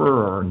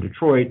Harbor or in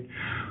Detroit.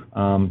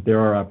 There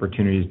are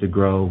opportunities to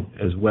grow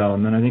as well.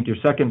 And then I think your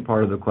second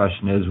part of the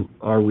question is,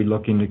 are we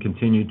looking to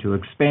continue to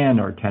expand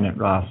our tenant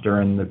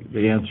roster? And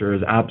the answer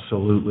is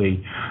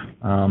absolutely.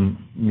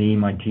 Me,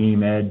 my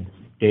team, Ed,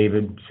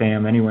 David,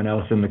 Sam, anyone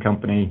else in the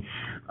company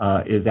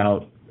is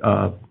out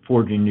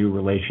forging new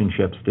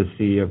relationships to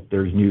see if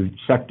there's new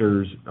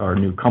sectors or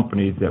new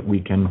companies that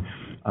we can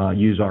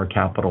use our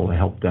capital to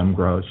help them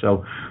grow.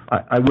 So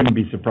I wouldn't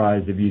be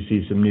surprised if you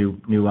see some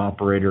new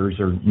operators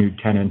or new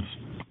tenants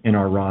in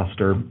our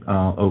roster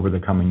over the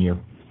coming year.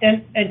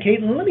 And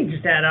Caitlin, let me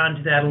just add on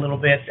to that a little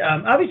bit.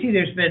 Obviously,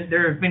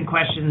 there have been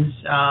questions,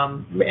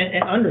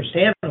 and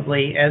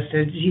understandably, as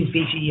to, geez,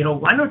 Vici,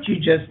 why don't you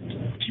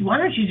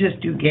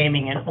just do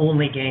gaming and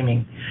only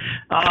gaming?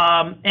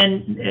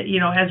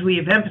 As we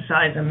have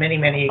emphasized on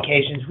many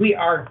occasions, we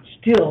are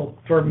still,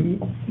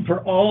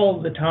 for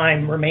all the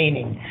time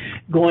remaining,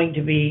 going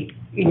to be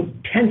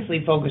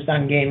intensely focused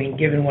on gaming,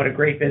 given what a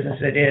great business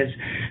it is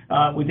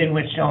within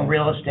which to own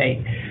real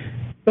estate.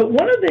 But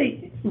one of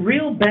the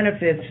real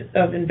benefits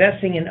of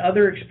investing in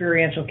other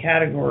experiential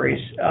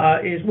categories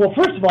is, well,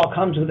 first of all,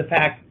 comes with the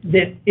fact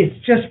that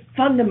it's just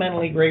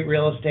fundamentally great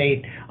real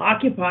estate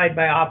occupied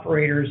by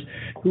operators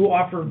who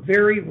offer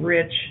very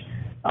rich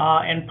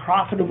and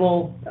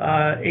profitable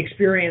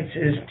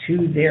experiences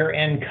to their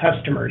end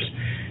customers.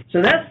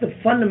 So that's the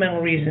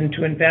fundamental reason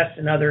to invest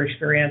in other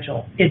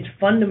experiential. It's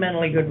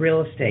fundamentally good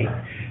real estate.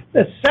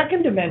 The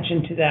second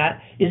dimension to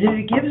that is that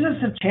it gives us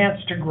a chance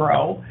to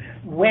grow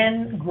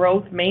when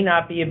growth may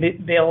not be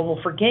available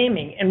for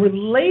gaming. And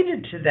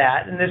related to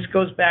that, and this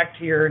goes back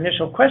to your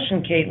initial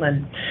question,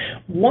 Caitlin,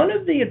 one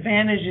of the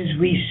advantages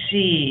we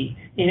see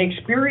in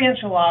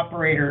experiential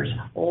operators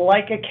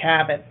like a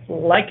Cabot,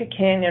 like a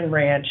Canyon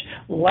Ranch,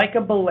 like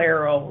a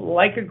Bolero,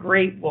 like a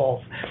Great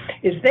Wolf,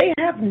 is they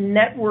have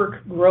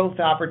network growth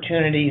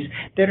opportunities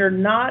that are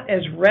not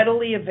as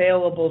readily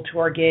available to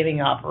our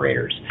gaming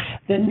operators.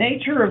 The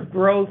nature of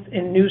growth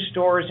in new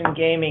stores and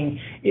gaming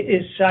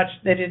is such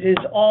that it is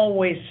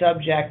always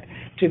subject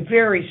to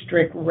very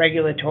strict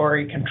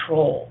regulatory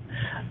control.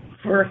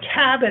 For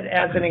Cabot,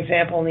 as an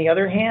example, on the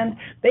other hand,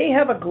 they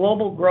have a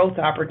global growth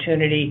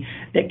opportunity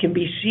that can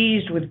be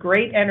seized with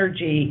great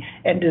energy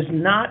and does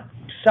not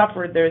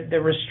suffer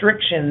the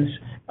restrictions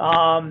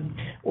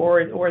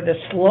or the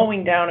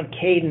slowing down of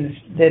cadence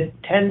that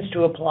tends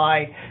to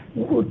apply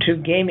to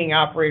gaming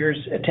operators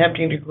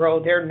attempting to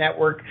grow their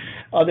network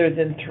other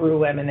than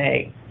through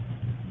M&A.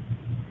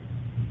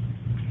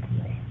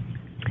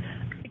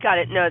 Got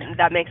it. No,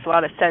 that makes a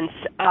lot of sense.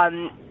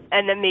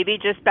 And then maybe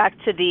just back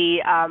to the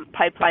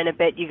pipeline a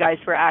bit. You guys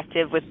were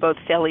active with both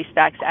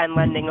sale-leasebacks and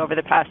lending over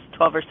the past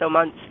 12 or so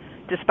months,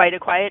 despite a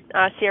quiet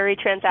CRE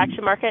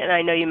transaction market. And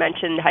I know you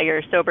mentioned how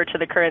you're sober to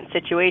the current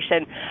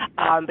situation,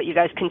 but you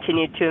guys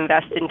continued to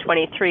invest in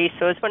 23.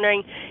 So I was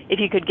wondering if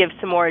you could give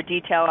some more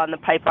detail on the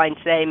pipeline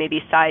today, maybe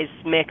size,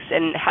 mix,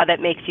 and how that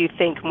makes you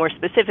think more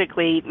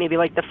specifically, maybe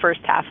like the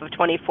first half of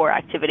 24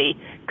 activity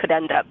could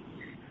end up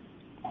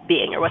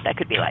being, or what that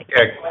could be like.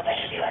 Yeah.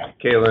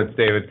 Caitlin, it's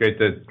David.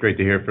 Great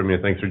to hear from you.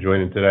 Thanks for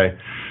joining today.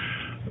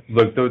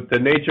 Look, the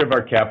nature of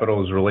our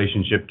capital is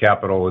relationship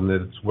capital, and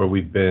that's where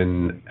we've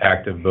been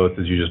active, both,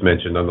 as you just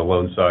mentioned, on the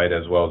loan side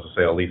as well as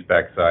the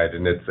sale-leaseback side.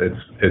 And it's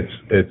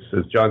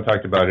as John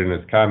talked about in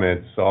his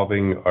comments,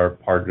 solving our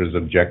partners'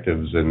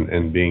 objectives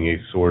and being a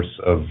source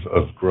of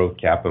growth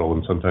capital.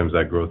 And sometimes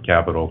that growth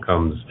capital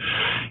comes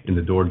in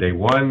the door day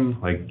one,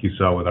 like you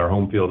saw with our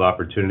home field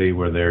opportunity,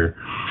 where they're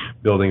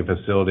building a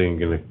facility and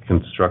going to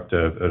construct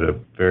a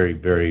very,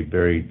 very,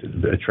 very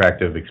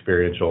attractive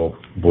experiential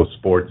both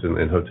sports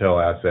and hotel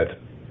asset,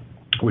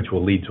 which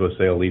will lead to a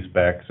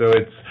sale-leaseback. So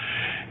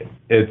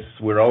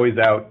we're always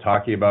out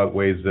talking about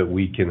ways that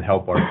we can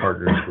help our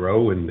partners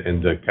grow and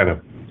to kind of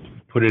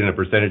put it in a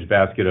percentage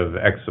basket of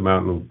X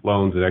amount in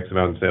loans and X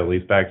amount in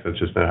sale-leasebacks. That's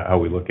just not how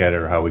we look at it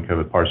or how we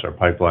kind of parse our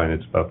pipeline.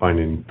 It's about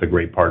finding the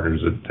great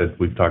partners that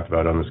we've talked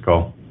about on this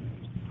call.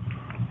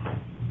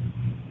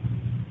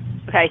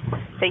 Okay,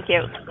 thank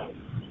you.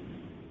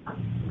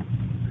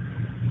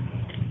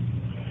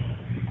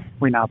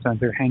 We now turn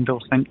to Haendel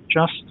St.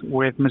 Juste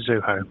with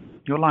Mizuho.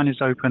 Your line is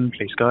open.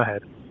 Please go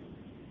ahead.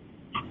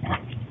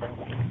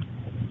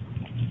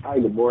 Hi,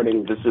 good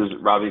morning. This is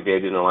Ravi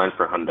Vaidya in the line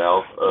for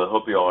Haendel.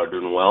 Hope you all are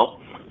doing well.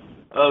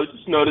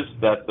 Just noticed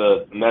that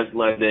the mezz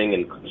lending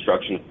and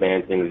construction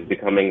financing is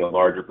becoming a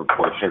larger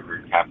proportion of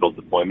your capital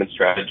deployment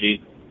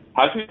strategy.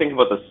 How should we think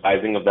about the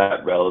sizing of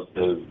that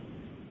relative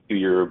to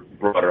your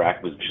broader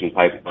acquisition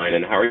pipeline,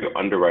 and how are you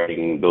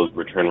underwriting those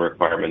return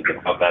requirements, and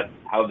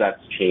how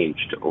that's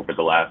changed over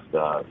the last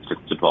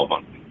 6 to 12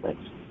 months?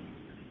 Thanks.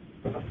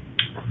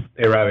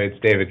 Hey, Ravi, it's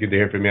David. Good to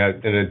hear from you.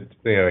 And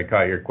I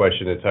caught your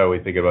question. It's how we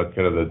think about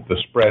kind of the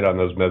spread on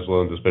those mezz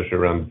loans, especially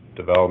around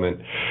development.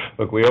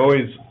 Look,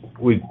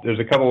 there's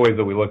a couple of ways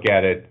that we look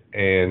at it,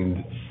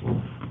 and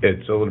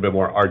it's a little bit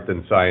more art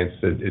than science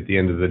at the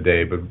end of the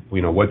day. But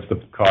what's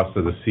the cost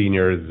of the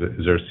senior?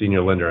 Is there a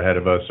senior lender ahead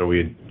of us? Are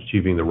we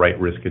achieving the right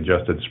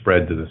risk-adjusted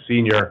spread to the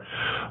senior?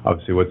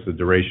 Obviously, what's the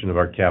duration of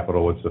our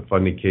capital? What's the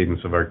funding cadence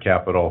of our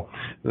capital?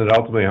 And then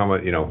ultimately, how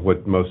much?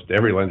 What most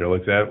every lender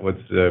looks at?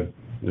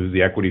 Who's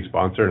the equity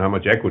sponsor and how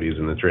much equity is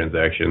in the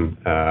transaction,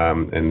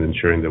 and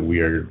ensuring that we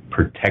are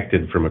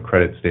protected from a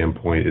credit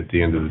standpoint at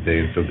the end of the day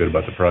and feel good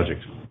about the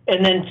project.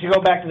 And then to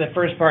go back to the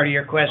first part of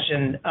your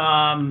question,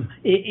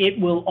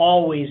 it will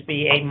always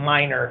be a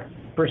minor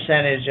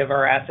percentage of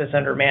our assets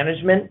under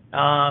management,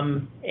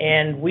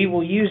 and we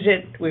will use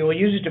it. We will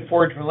use it to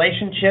forge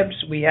relationships.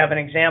 We have an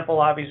example,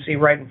 obviously,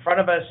 right in front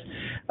of us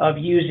of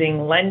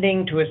using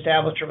lending to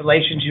establish a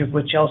relationship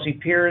with Chelsea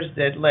Piers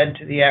that led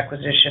to the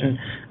acquisition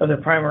of the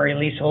primary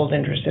leasehold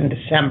interest in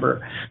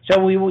December. So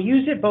we will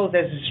use it both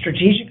as a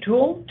strategic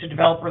tool to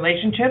develop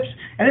relationships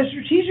and a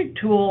strategic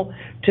tool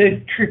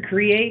to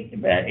create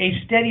a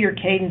steadier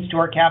cadence to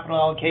our capital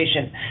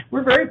allocation.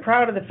 We're very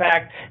proud of the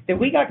fact that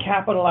we got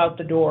capital out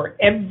the door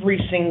every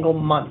single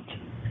month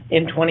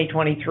in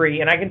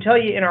 2023. And I can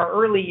tell you in our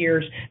early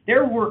years,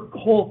 there were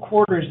whole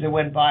quarters that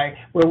went by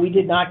where we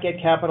did not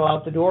get capital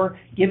out the door,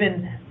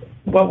 given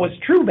what was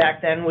true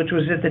back then, which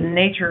was that the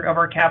nature of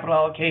our capital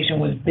allocation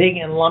was big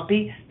and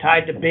lumpy,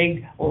 tied to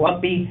big,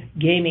 lumpy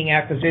gaming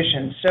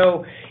acquisitions.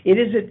 So it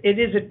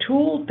is a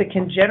tool that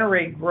can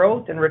generate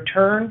growth and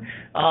return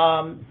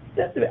on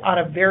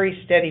a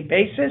very steady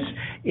basis.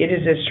 It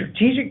is a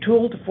strategic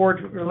tool to forge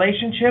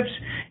relationships.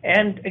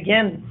 And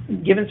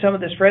again, given some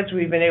of the spreads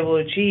we've been able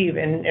to achieve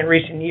in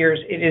recent years,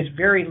 it is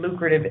very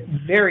lucrative,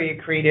 very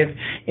accretive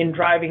in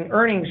driving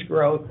earnings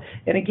growth.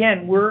 And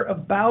again, we're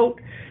about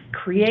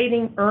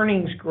creating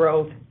earnings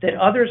growth that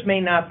others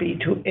may not be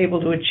able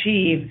to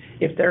achieve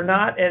if they're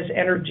not as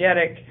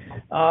energetic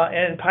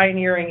and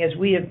pioneering as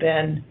we have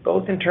been,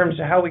 both in terms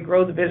of how we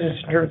grow the business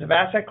in terms of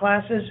asset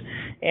classes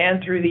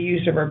and through the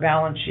use of our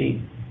balance sheet.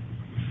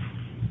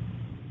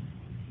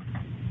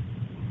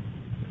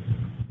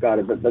 Got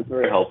it. That's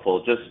very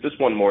helpful. Just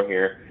one more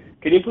here.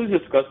 Can you please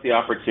discuss the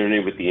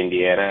opportunity with the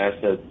Indiana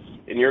assets?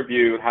 In your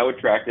view, how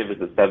attractive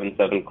is a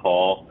 7/7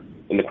 call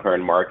in the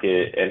current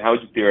market, and how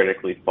would you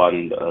theoretically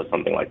fund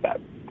something like that?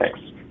 Thanks.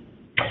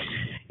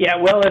 Yeah,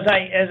 well, as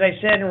I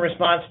said in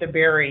response to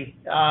Barry,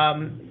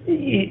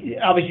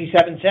 obviously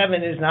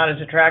 7/7 is not as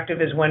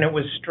attractive as when it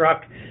was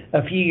struck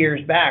a few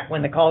years back,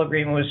 when the call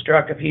agreement was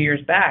struck a few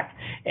years back.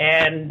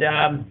 And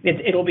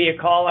it'll be a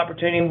call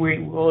opportunity we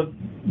will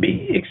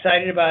be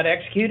excited about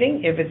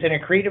executing if it's an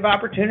accretive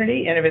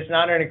opportunity, and if it's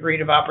not an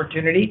accretive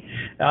opportunity,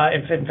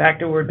 if in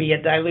fact it would be a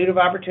dilutive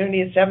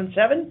opportunity at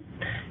 7/7,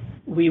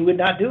 we would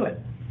not do it.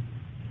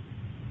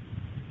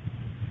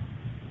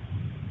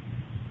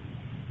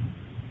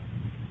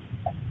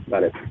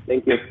 Got it.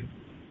 Thank you.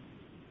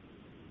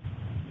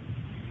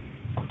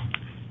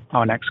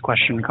 Our next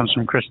question comes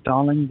from Chris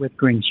Darling with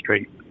Green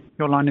Street.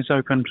 Your line is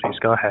open. Please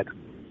go ahead.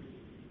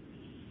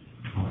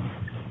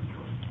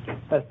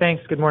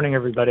 Thanks. Good morning,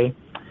 everybody.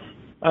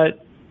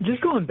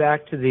 Just going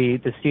back to the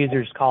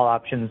Caesars call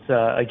options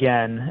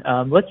again,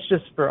 let's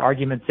just, for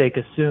argument's sake,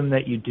 assume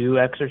that you do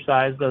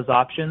exercise those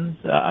options.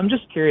 I'm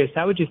just curious,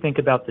 how would you think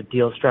about the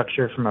deal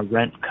structure from a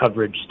rent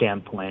coverage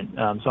standpoint?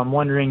 So I'm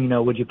wondering,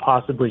 would you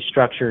possibly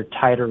structure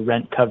tighter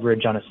rent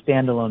coverage on a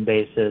standalone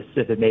basis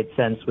if it made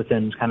sense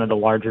within kind of the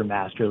larger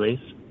master lease?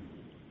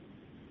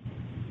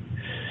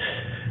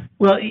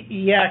 Well,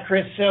 yeah,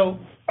 Chris. So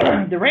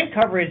the rent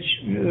coverage,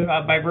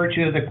 by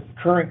virtue of the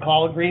current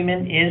call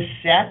agreement, is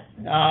set,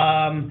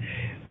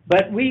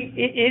 but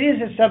it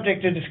is a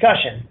subject of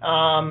discussion,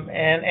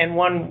 and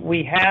one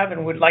we have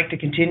and would like to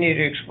continue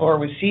to explore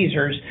with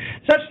Caesars,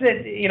 such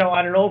that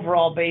on an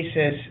overall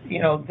basis,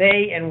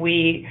 they and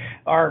we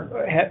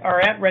are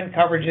at rent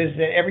coverages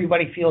that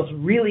everybody feels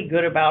really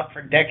good about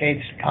for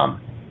decades to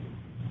come.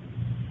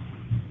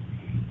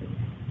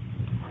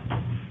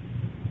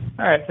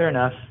 All right, fair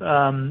enough.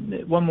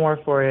 One more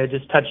for you,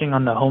 just touching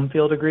on the home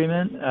field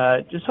agreement.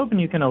 Just hoping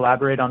you can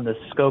elaborate on the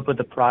scope of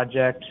the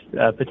project,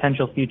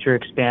 potential future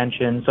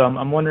expansion. So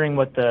I'm wondering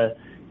what the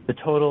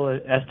total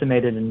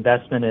estimated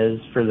investment is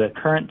for the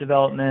current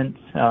development,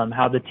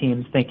 how the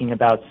team's thinking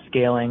about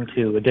scaling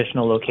to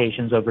additional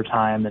locations over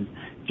time, and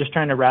just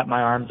trying to wrap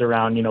my arms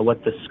around,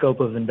 what the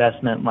scope of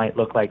investment might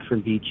look like for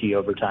Vici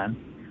over time.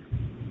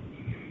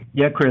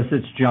 Yeah, Chris,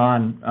 it's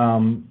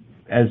John.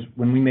 As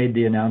when we made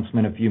the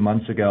announcement a few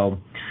months ago,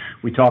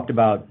 we talked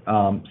about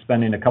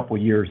spending a couple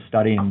years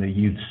studying the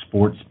youth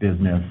sports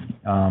business.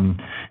 And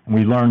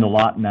we learned a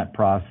lot in that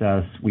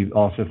process. We've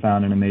also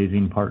found an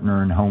amazing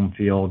partner in home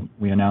field.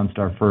 We announced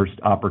our first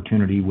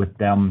opportunity with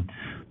them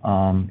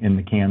in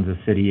the Kansas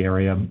City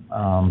area,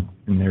 and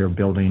they're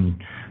building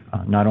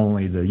not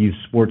only the youth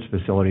sports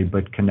facility,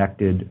 but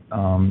connected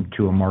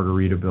to a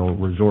Margaritaville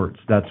resort.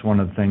 So that's one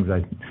of the things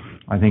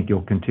I think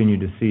you'll continue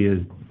to see is,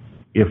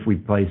 if we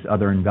place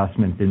other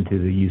investments into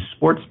the youth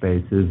sports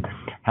space, is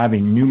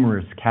having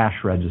numerous cash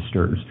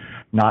registers,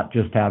 not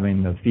just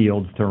having the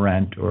fields to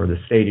rent or the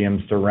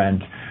stadiums to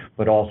rent,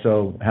 but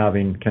also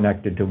having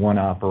connected to one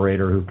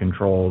operator who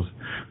controls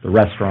the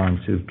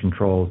restaurants, who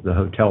controls the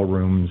hotel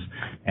rooms,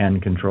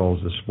 and controls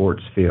the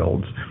sports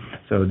fields.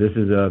 So this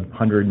is a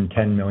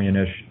 $110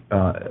 million-ish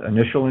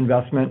initial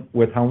investment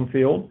with home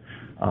field.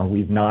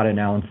 We've not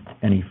announced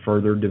any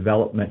further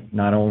development,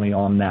 not only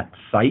on that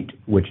site,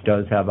 which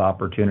does have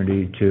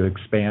opportunity to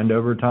expand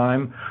over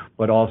time,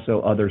 but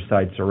also other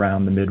sites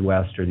around the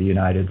Midwest or the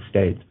United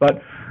States.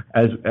 But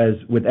as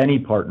with any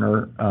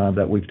partner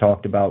that we've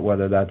talked about,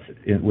 whether that's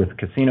with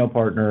casino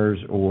partners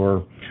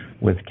or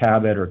with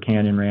Cabot or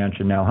Canyon Ranch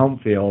and now Home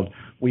Field,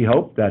 we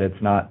hope that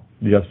it's not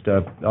just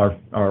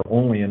our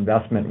only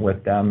investment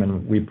with them,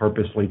 and we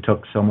purposely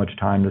took so much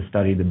time to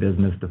study the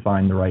business to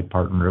find the right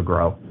partner to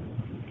grow.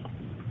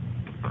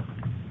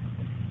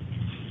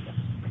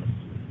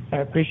 I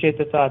appreciate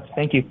the thoughts.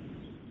 Thank you.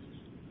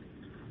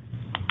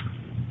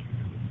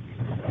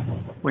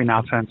 We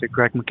now turn to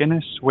Greg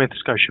McGinnis with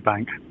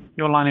Scotiabank.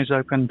 Your line is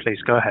open. Please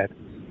go ahead.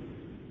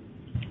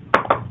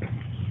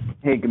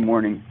 Hey, good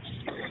morning.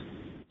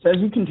 So as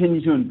you continue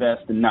to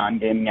invest in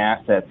non-gaming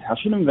assets, how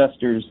should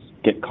investors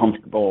get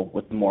comfortable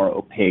with the more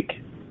opaque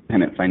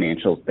tenant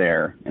financials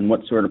there? And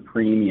what sort of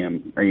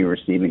premium are you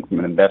receiving from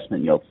an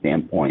investment yield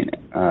standpoint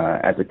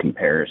as it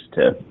compares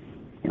to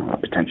a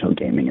potential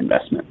gaming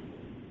investment?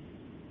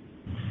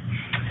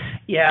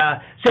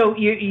 Yeah, so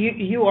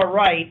you are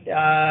right,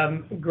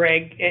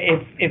 Greg.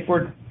 If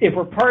we're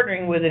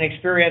partnering with an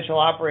experiential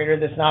operator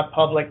that's not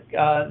public,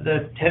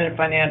 the tenant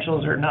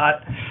financials are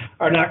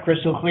not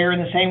crystal clear. In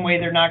the same way,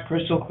 they're not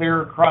crystal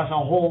clear across a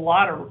whole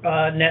lot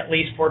of net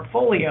lease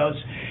portfolios.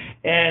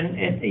 And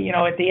at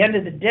the end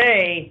of the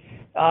day,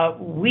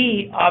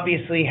 we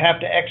obviously have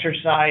to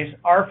exercise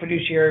our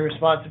fiduciary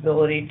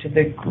responsibility to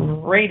the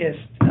greatest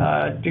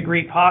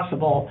degree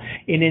possible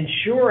in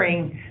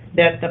ensuring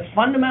that the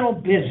fundamental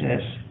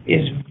business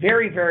is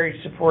very, very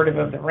supportive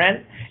of the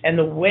rent, and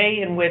the way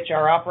in which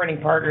our operating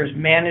partners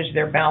manage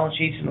their balance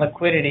sheets and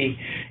liquidity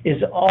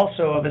is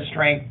also of a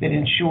strength that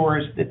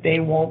ensures that they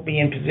won't be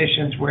in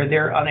positions where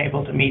they're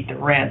unable to meet the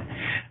rent.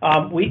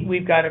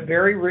 We've got a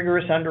very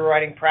rigorous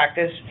underwriting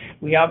practice.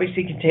 We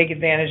obviously can take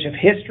advantage of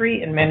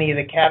history in many of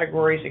the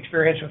categories,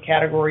 experiential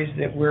categories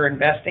that we're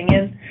investing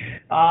in.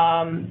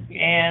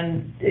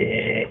 And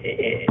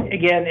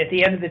again, at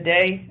the end of the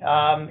day,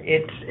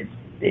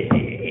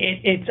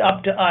 it's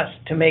up to us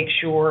to make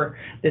sure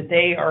that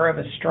they are of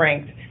a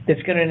strength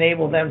that's going to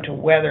enable them to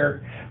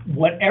weather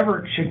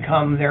whatever should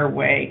come their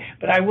way.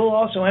 But I will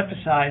also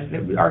emphasize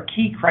that our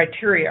key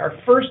criteria, our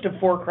first of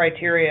four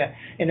criteria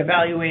in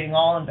evaluating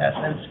all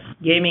investments,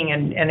 gaming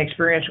and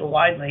experiential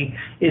widely,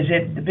 is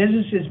that the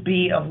businesses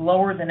be of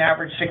lower than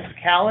average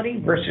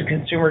cyclicality versus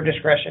consumer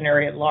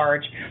discretionary at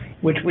large,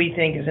 which we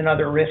think is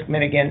another risk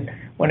mitigant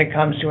when it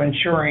comes to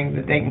ensuring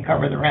that they can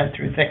cover the rent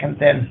through thick and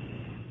thin.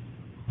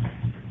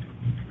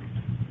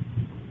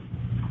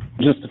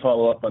 Just to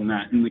follow up on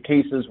that, in the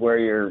cases where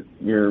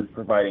you're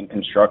providing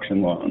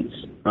construction loans,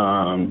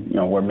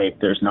 where maybe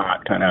there's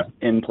not kind of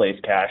in-place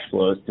cash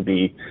flows to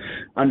be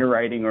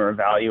underwriting or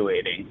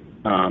evaluating,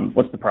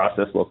 what's the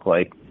process look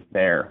like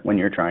there when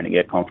you're trying to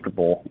get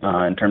comfortable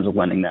in terms of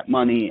lending that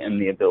money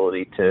and the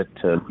ability to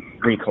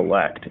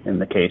recollect in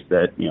the case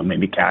that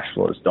maybe cash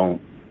flows don't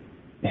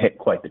hit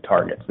quite the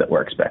targets that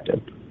were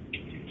expected?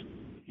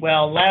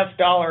 Well, last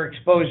dollar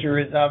exposure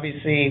is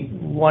obviously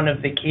one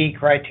of the key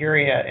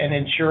criteria, and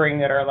ensuring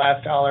that our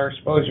last dollar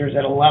exposure is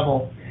at a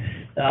level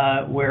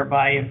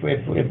whereby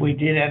if we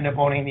did end up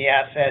owning the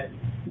asset,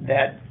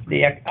 that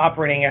the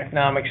operating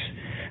economics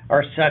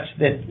are such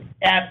that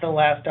at the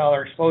last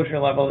dollar exposure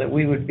level that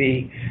we would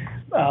be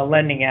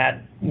lending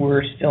at,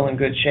 we're still in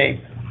good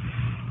shape.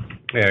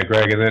 Yeah,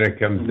 Greg, and then it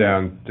comes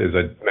down, as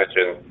I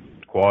mentioned,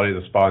 quality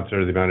of the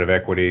sponsor, the amount of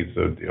equity,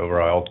 so the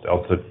overall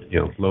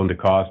loan to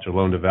cost or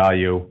loan to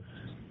value,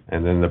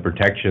 and then the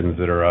protections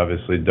that are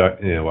obviously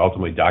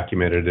ultimately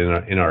documented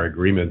in our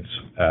agreements.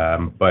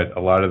 But a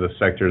lot of the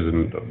sectors,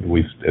 and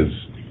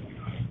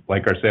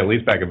like our sale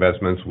leaseback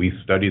investments, we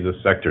study the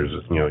sectors.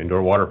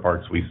 Indoor water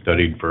parks we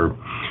studied for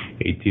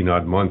 18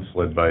 odd months,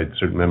 led by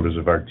certain members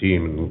of our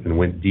team, and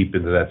went deep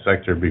into that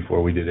sector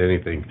before we did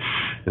anything.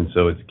 And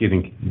so it's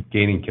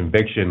gaining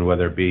conviction,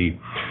 whether it be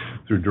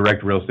through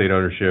direct real estate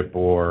ownership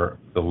or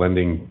the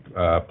lending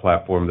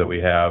platform that we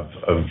have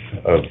of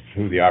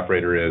who the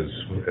operator is,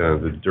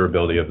 the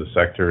durability of the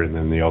sector, and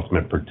then the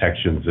ultimate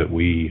protections that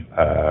we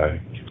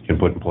can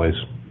put in place.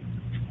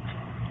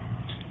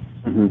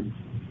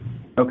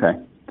 Mm-hmm. Okay,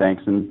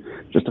 thanks. And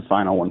just a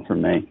final one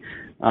from me.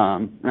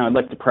 Now, I'd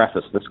like to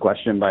preface this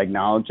question by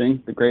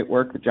acknowledging the great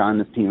work that John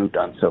and his team have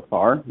done so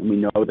far. And we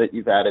know that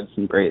you've added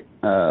some great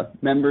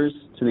members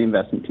to the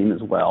investment team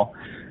as well.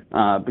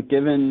 But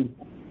given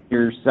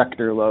your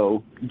sector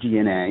low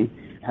G&A,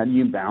 how do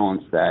you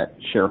balance that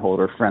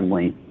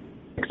shareholder-friendly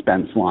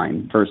expense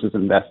line versus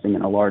investing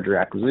in a larger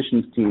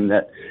acquisitions team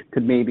that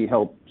could maybe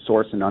help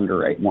source and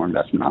underwrite more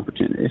investment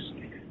opportunities?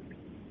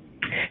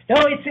 No,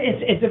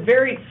 it's a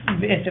very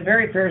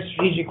fair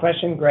strategic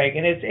question, Greg,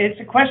 and it's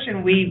a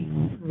question we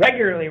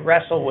regularly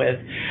wrestle with.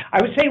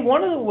 I would say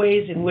one of the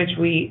ways in which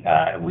we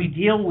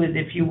deal with,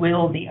 if you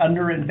will, the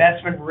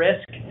underinvestment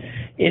risk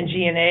in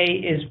G&A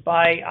is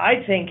by,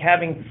 I think,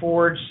 having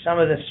forged some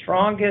of the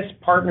strongest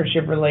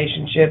partnership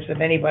relationships of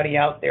anybody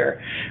out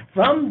there.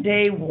 From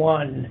day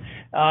one,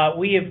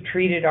 we have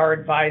treated our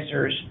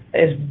advisors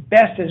as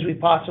best as we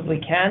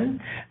possibly can.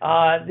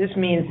 This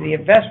means the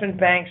investment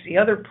banks, the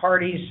other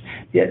parties,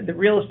 the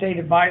real estate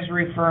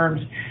advisory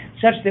firms,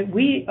 such that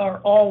we are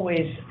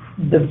always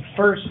the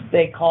first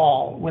they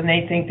call when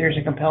they think there's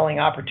a compelling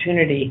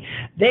opportunity.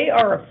 They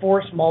are a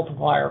force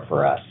multiplier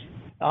for us.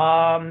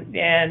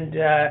 And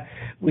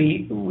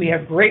we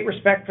have great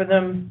respect for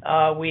them.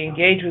 We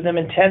engage with them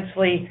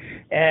intensely,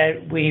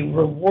 and we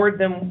reward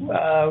them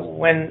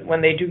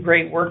when they do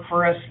great work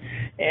for us.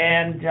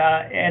 And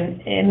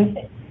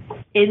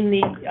in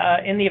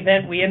the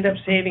event we end up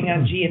saving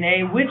on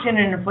G&A, which in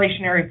an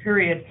inflationary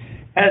period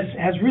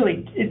has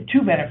really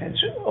two benefits: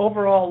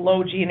 overall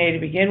low G&A to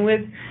begin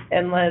with,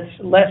 and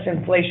less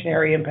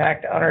inflationary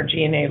impact on our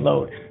G&A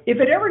load. If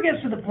it ever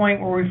gets to the point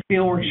where we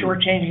feel we're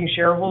shortchanging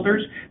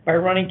shareholders by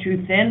running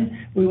too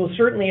thin, we will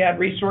certainly add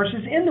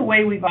resources in the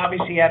way we've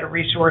obviously added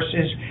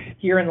resources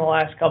here in the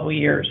last couple of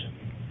years.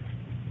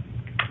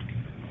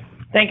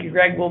 Thank you,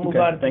 Greg. We'll move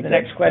on to the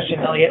next question,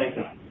 Elliot.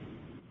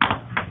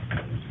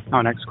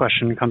 Our next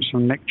question comes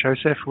from Nick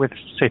Joseph with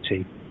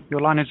Citi. Your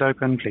line is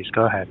open. Please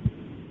go ahead.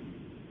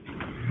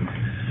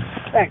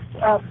 Thanks.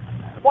 I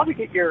want to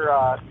get your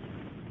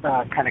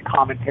kind of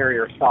commentary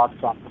or thoughts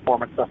on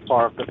performance thus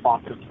far of the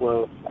Fontaine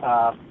Blue.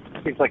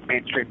 Seems like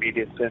mainstream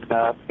media has been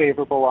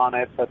favorable on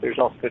it, but there's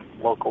also been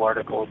some local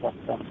articles on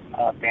some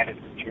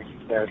management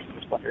changes there. So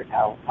just wondering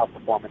how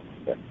performance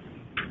has been.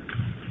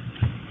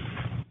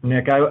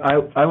 Nick,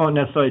 I won't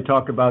necessarily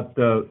talk about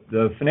the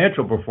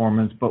financial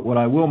performance, but what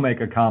I will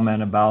make a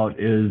comment about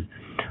is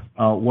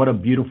what a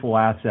beautiful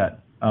asset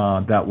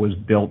that was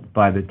built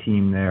by the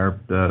team there,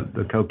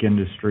 the Koch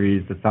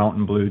Industries, the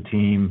Fontainebleau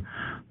team,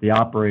 the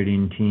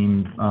operating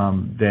team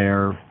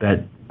there.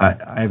 That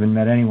I haven't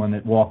met anyone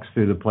that walks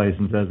through the place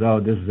and says, "Oh,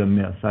 this is a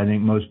miss." I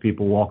think most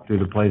people walk through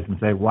the place and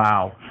say,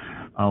 "Wow,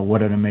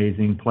 what an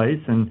amazing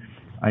place." And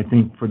I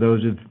think for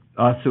those of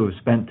us who have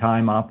spent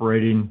time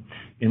operating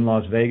in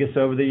Las Vegas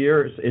over the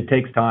years, it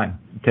takes time.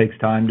 It takes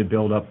time to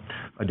build up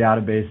a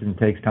database, and it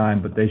takes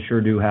time, but they sure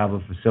do have a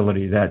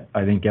facility that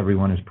I think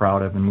everyone is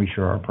proud of, and we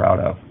sure are proud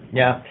of.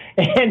 Yeah,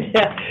 and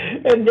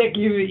Nick,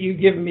 you've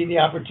given me the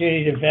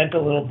opportunity to vent a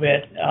little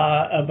bit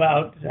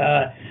about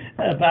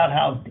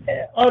how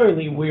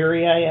utterly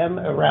weary I am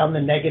around the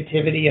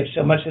negativity of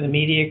so much of the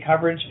media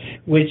coverage,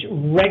 which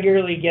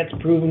regularly gets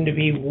proven to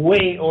be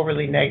way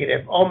overly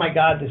negative. Oh my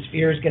God, the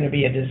Sphere is going to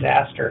be a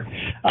disaster.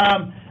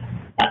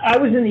 I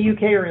was in the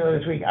UK earlier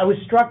this week. I was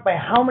struck by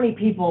how many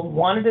people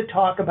wanted to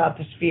talk about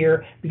the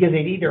Sphere because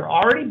they'd either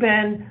already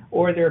been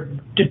or they're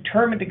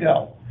determined to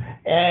go.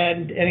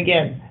 And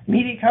again,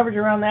 media coverage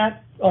around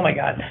that, oh my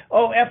God.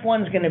 Oh,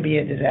 F1's going to be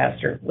a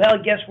disaster. Well,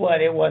 guess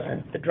what? It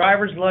wasn't. The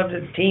drivers loved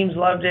it. The teams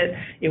loved it.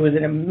 It was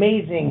an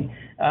amazing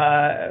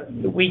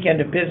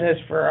weekend of business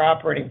for our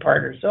operating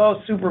partners.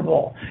 So Super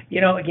Bowl,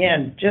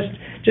 again,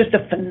 just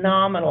a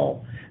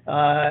phenomenal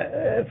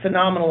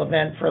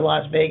event for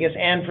Las Vegas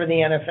and for the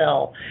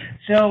NFL.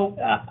 So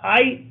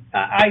I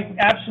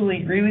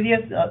absolutely agree with you.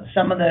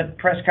 Some of the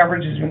press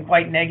coverage has been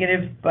quite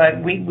negative,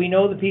 but we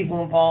know the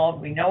people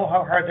involved. We know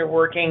how hard they're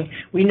working.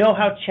 We know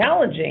how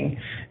challenging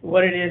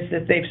what it is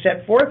that they've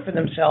set forth for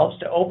themselves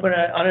to open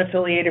an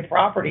unaffiliated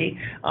property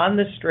on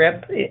the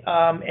Strip.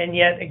 And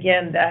yet,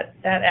 again, that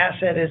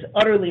asset is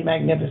utterly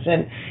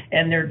magnificent,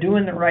 and they're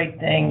doing the right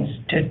things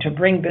to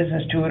bring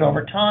business to it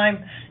over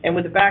time. And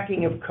with the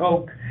backing of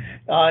Koch,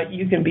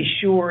 you can be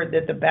sure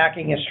that the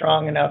backing is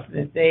strong enough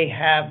that they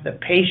have the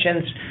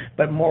patience,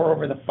 but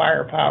moreover the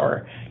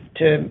firepower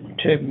to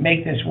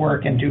make this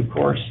work in due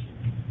course.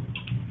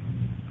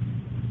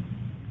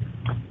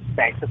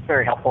 Thanks, that's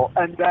very helpful.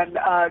 And then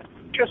I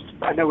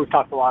know we've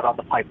talked a lot on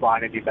the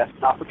pipeline and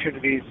investment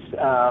opportunities,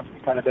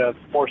 kind of the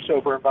more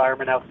sober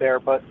environment out there,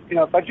 but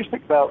if I just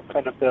think about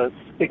kind of the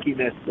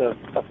stickiness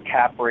of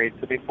cap rates,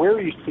 I mean, where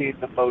are you seeing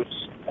the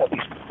most, at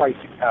least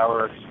pricing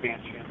power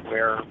expansion,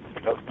 where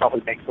it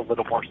probably makes a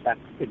little more sense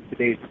in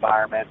today's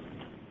environment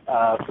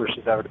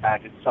versus I would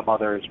imagine some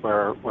others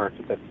where it's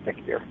a bit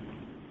stickier?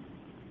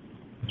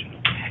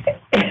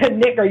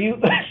 Nick, are you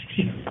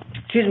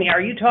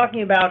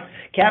talking about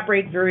cap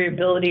rate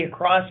variability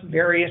across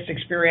various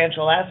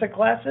experiential asset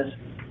classes?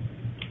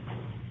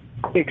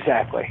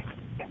 Exactly.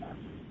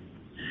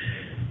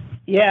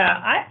 Yeah,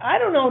 I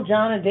don't know,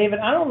 John and David.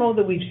 I don't know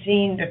that we've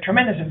seen a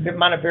tremendous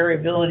amount of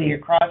variability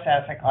across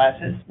asset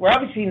classes. We're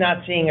obviously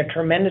not seeing a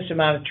tremendous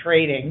amount of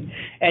trading,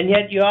 and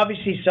yet you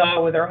obviously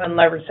saw with our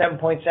unlevered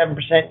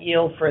 7.7%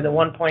 yield for the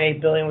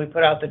 $1.8 billion we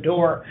put out the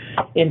door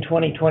in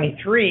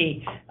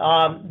 2023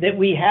 that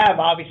we have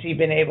obviously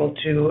been able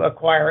to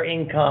acquire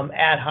income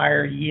at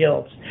higher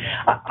yields.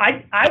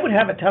 I would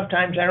have a tough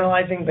time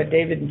generalizing, but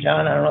David and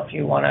John, I don't know if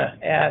you want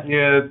to add.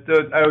 Yeah,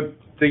 I would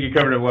think you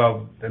covered it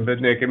well. But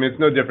Nick, I mean, it's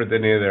no different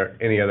than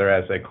any other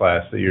asset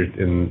class that you're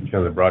in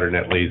kind of the broader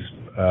net lease.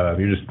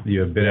 You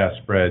have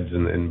bid-ask spreads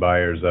and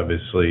buyers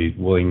obviously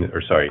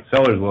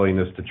sellers'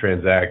 willingness to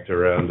transact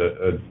around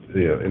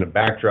in a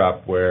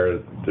backdrop where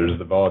there's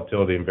the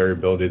volatility and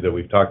variability that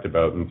we've talked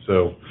about, and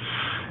so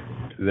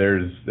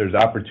there's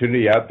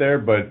opportunity out there,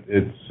 but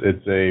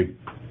it's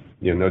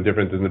no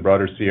different than the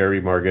broader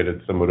CRE market.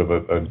 It's somewhat of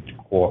a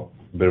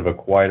bit of a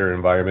quieter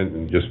environment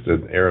and just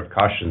an air of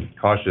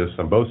cautious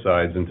on both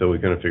sides until we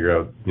kind of figure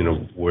out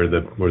where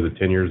the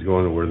 10-year is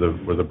going and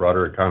where the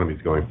broader economy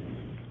is going.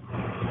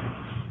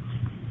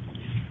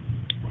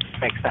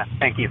 Makes sense.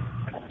 Thank you.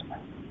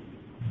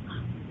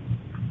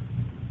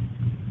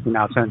 We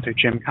now turn to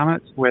Jim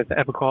Kammert with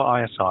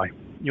Evercore ISI.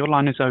 Your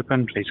line is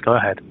open. Please go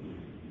ahead.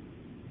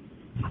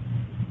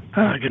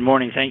 Good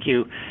morning. Thank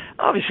you.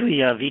 Obviously,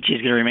 Vici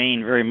is going to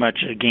remain very much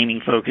a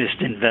gaming-focused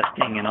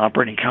investing and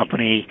operating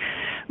company.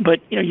 But,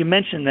 you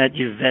mentioned that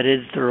you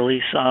vetted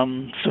thoroughly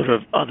some sort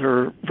of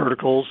other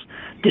verticals,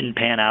 didn't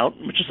pan out,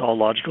 which is all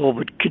logical.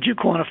 But could you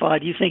quantify,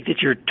 do you think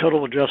that your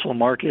total addressable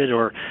market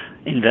or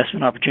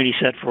investment opportunity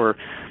set for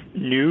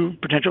new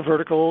potential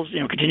verticals,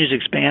 continues to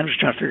expand? Just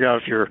trying to figure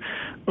out if your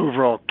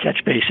overall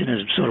catch basin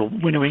is sort of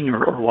winnowing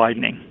or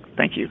widening.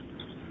 Thank you.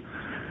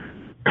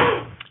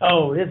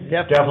 Oh, it's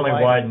definitely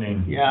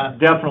widening. Yeah,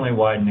 definitely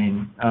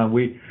widening.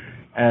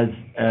 As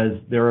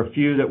there are a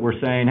few that we're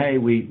saying, hey,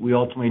 we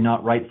ultimately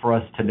not right for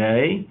us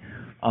today.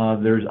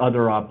 There's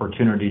other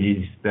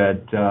opportunities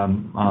that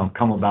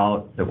come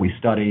about that we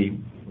study.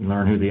 We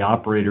learn who the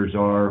operators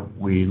are.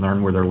 We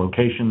learn where their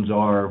locations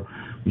are.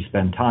 We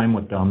spend time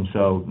with them.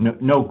 So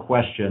no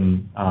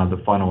question,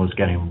 the funnel is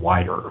getting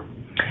wider.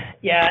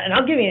 Yeah, and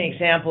I'll give you an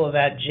example of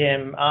that,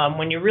 Jim.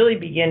 When you really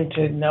begin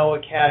to know a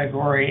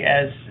category,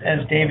 as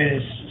David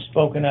has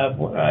spoken of.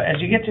 As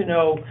you get to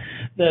know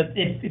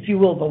if you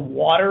will, the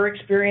water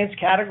experience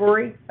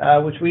category,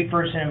 which we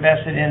first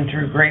invested in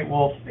through Great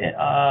Wolf,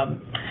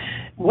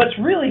 what's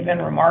really been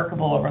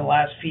remarkable over the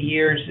last few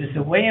years is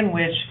the way in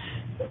which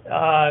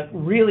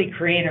really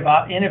creative,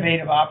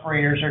 innovative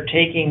operators are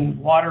taking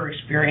water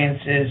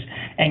experiences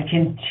and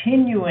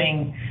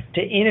continuing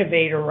to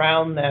innovate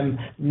around them,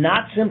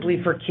 not simply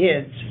for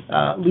kids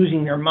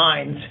losing their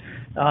minds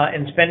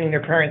and spending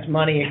their parents'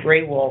 money at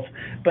Great Wolf,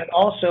 but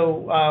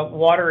also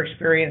water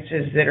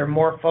experiences that are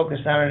more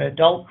focused on an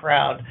adult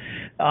crowd.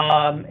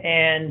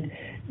 And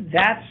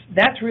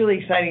that's really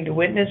exciting to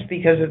witness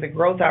because of the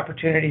growth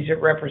opportunities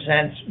it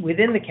represents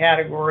within the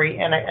category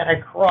and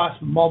across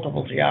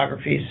multiple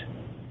geographies.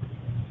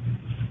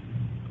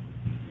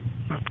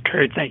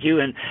 Great, thank you.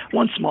 And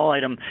one small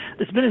item.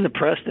 It's been in the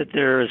press that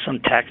there is some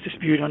tax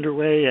dispute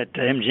underway at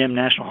MGM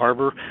National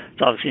Harbor.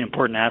 It's obviously an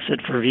important asset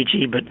for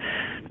Vici, but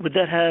would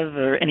that have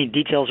any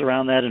details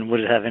around that, and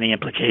would it have any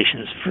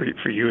implications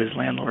for you as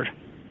landlord?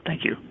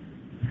 Thank you.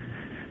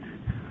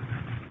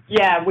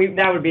 Yeah,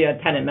 that would be a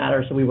tenant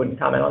matter, so we wouldn't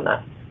comment on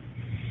that.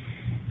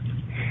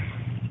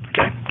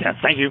 Okay, yeah,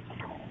 thank you.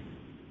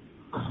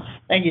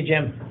 Thank you,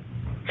 Jim.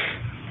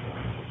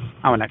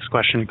 Our next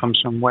question comes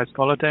from Wes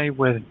Golladay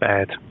with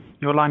Baird.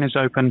 Your line is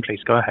open. Please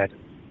go ahead.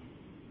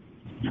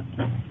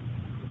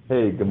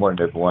 Hey, good morning,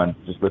 everyone.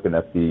 Just looking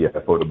at the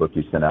photo book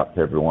you sent out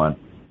to everyone.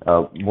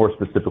 More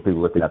specifically,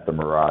 looking at the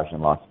Mirage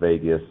in Las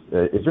Vegas.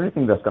 Is there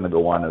anything that's going to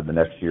go on in the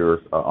next year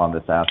on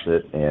this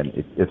asset? And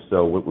if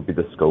so, what would be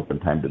the scope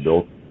and time to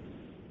build?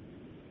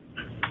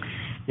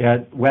 Yeah,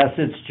 Wes,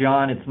 it's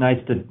John. It's nice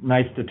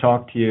to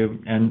talk to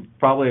you, and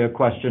probably a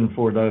question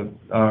for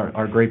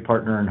our great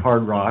partner in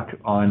Hard Rock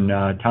on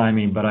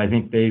timing. But I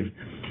think they've,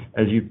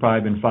 as you've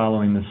probably been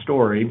following the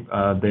story,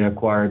 they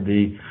acquired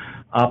the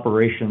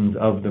operations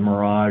of the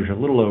Mirage a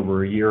little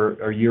over a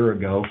year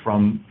ago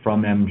from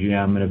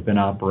MGM and have been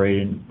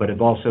operating, but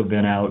have also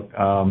been out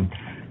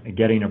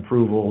getting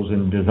approvals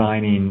and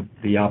designing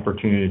the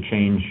opportunity to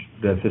change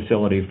the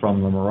facility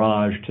from the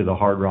Mirage to the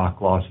Hard Rock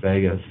Las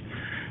Vegas.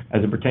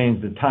 As it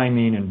pertains to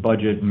timing and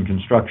budget and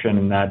construction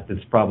and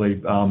it's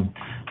probably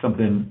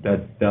something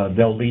that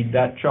they'll lead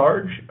that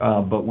charge.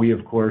 But we,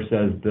 of course,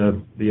 as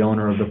the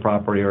owner of the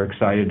property, are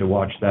excited to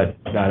watch that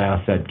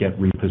asset get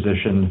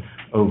repositioned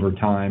over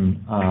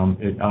time.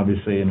 It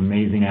obviously an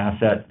amazing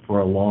asset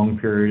for a long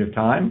period of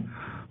time,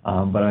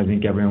 but I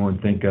think everyone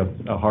would think of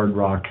a Hard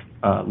Rock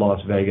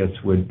Las Vegas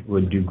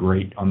would do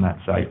great on that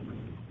site.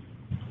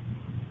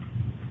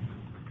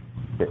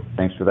 Okay,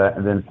 thanks for that.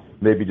 And then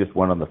maybe just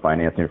one on the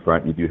financing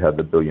front. You do have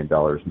the $1 billion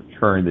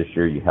maturing this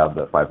year. You have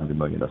the $500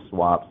 million of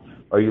swaps.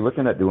 Are you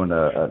looking at doing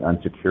an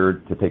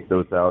unsecured to take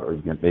those out, or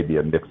maybe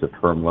a mix of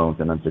term loans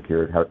and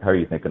unsecured? How are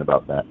you thinking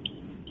about that?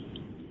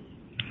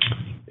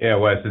 Yeah,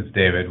 Wes, it's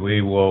David.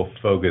 We will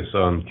focus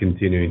on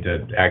continuing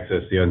to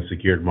access the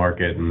unsecured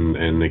market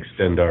and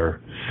extend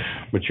our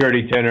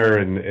maturity tenor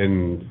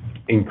and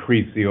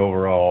increase the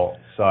overall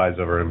size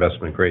of our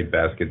investment grade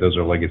basket. Those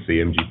are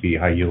legacy MGP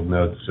high yield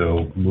notes,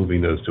 so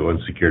moving those to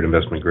unsecured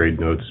investment grade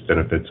notes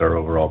benefits our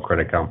overall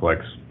credit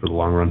complex for the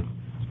long run.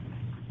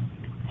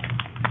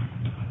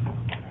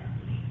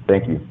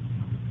 Thank you.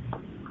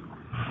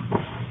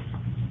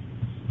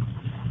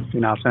 We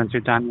now turn to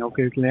Daniel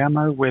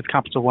Guglielmo with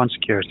Capital One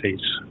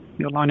Securities.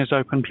 Your line is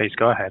open. Please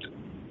go ahead.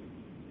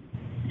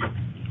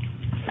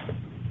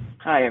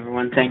 Hi,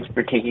 everyone. Thanks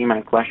for taking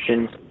my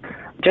questions.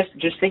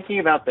 Just thinking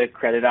about the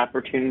credit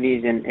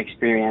opportunities in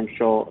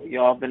experiential, you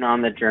all have been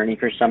on the journey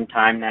for some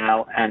time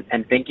now,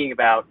 and thinking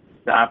about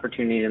the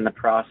opportunities in the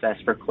process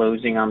for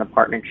closing on the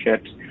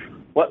partnerships,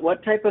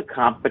 what type of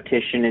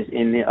competition is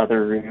in the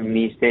other room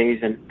these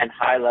days, and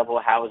high level,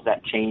 how has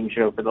that changed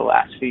over the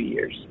last few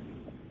years?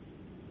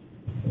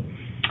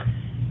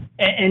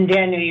 And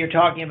Daniel, you're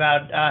talking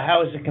about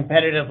how has the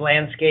competitive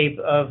landscape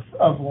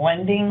of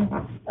lending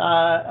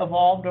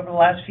evolved over the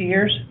last few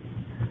years?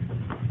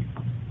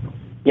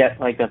 Yeah,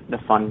 like the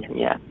funding,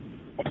 yeah.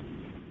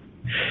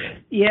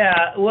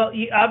 Yeah, well,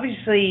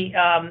 obviously,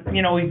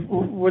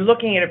 we're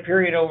looking at a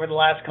period over the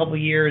last couple of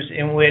years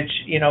in which,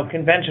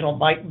 conventional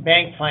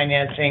bank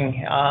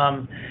financing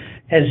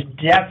has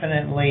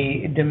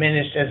definitely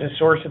diminished as a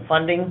source of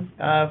funding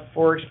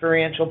for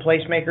experiential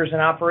placemakers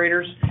and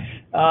operators.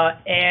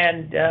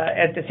 And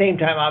at the same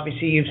time,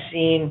 obviously, you've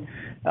seen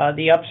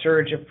the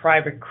upsurge of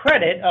private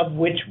credit, of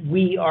which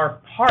we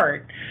are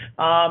part.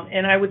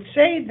 And I would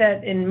say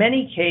that in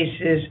many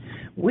cases,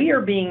 we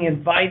are being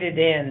invited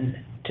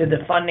in to the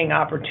funding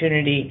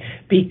opportunity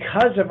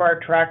because of our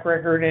track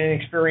record in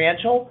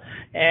experiential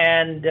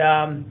and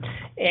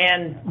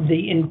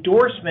the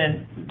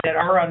endorsement that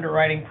our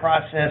underwriting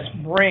process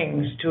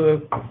brings to a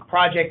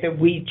project that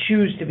we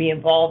choose to be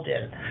involved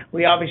in.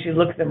 We obviously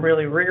look at them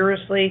really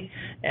rigorously,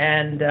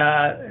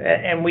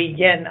 and we,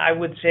 again, I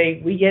would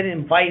say we get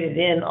invited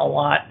in a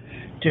lot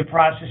to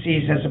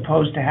processes as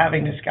opposed to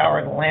having to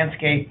scour the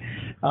landscape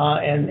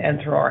and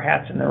throw our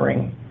hats in the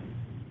ring.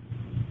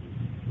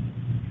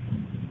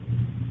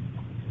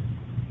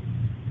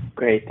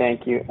 Great,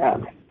 thank you.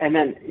 And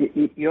then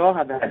you all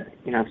have had,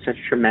 such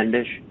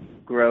tremendous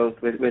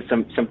growth with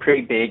some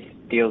pretty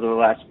big deals over the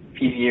last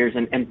few years.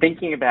 And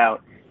thinking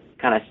about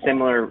kind of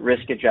similar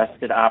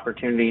risk-adjusted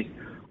opportunities,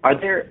 are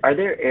there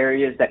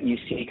areas that you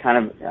see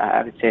kind of,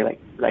 I would say,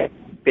 like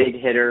big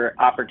hitter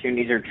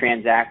opportunities or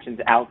transactions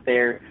out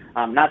there,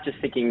 not just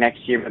thinking next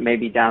year, but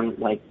maybe down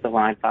like the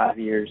line 5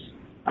 years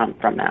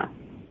from now,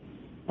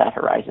 that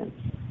horizon?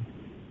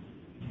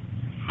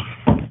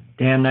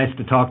 Dan, nice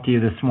to talk to you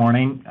this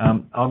morning.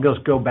 I'll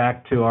just go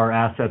back to our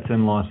assets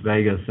in Las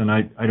Vegas, and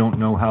I don't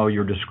know how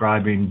you're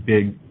describing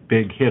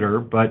big hitter,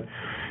 but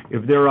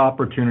if there are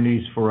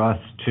opportunities for us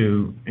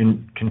to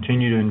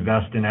continue to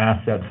invest in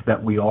assets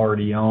that we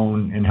already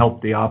own and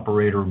help the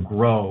operator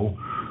grow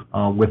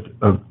with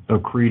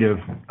accretive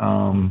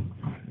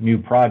new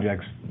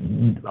projects,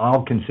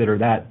 I'll consider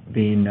that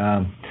being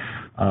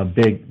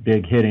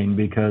big hitting,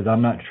 because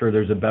I'm not sure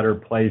there's a better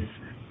place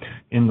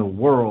in the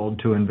world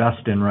to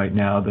invest in right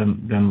now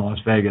than Las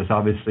Vegas.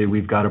 Obviously,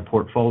 we've got a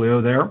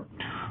portfolio there,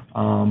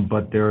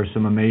 but there are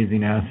some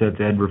amazing assets.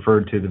 Ed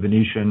referred to the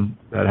Venetian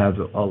that has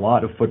a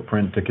lot of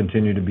footprint to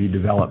continue to be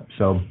developed.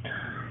 So,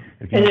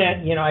 and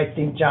then, I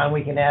think, John,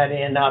 we can add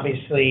in,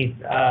 obviously,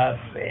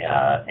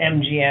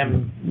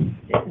 MGM,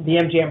 the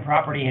MGM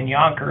property in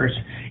Yonkers,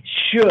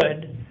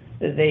 should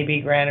they be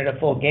granted a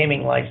full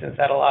gaming license.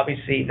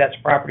 That's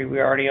property we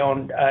already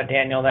own,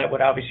 Daniel. That would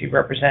obviously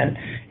represent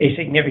a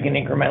significant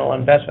incremental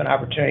investment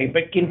opportunity,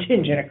 but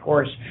contingent, of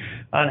course,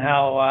 on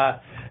how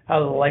the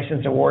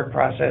license award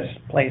process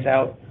plays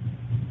out.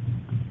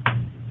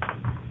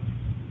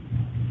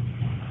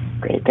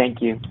 Great,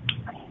 thank you.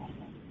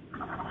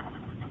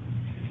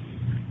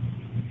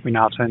 We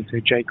now turn to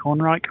Jay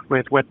Kornreich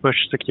with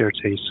Wedbush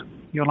Securities.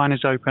 Your line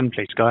is open.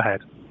 Please go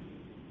ahead.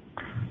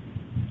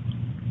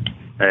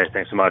 Hey,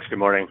 thanks so much. Good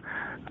morning.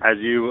 As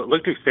you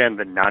look to expand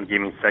the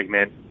non-gaming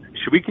segment,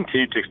 should we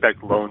continue to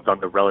expect loans on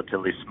the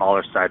relatively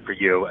smaller side for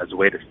you as a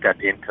way to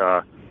step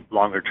into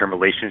longer-term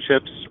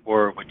relationships,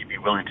 or would you be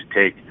willing to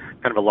take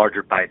kind of a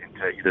larger bite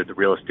into either the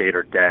real estate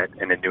or debt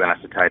and a new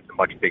asset type in a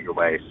much bigger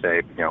way,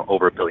 say,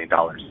 over $1 billion?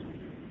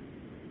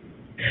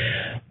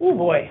 Oh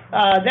boy,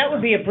 that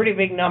would be a pretty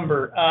big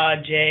number,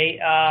 Jay.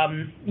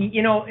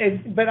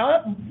 But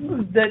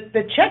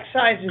the check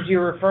sizes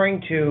you're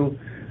referring to,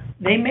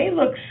 they may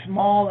look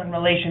small in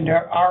relation to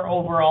our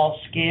overall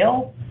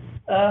scale,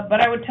 but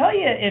I would tell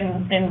you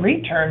in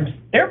REIT terms,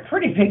 they're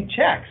pretty big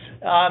checks.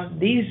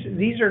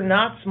 These are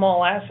not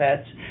small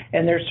assets,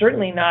 and they're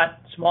certainly not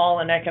small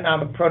in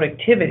economic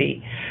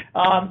productivity.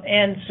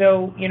 And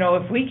so,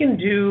 if we can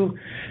do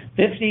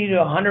 $50 to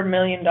 $100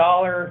 million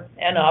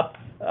and up,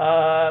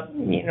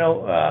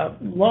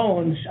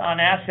 loans on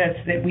assets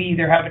that we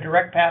either have a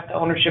direct path to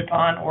ownership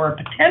on or a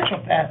potential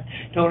path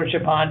to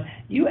ownership on,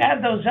 you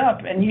add those up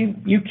and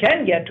you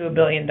can get to $1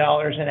 billion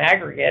in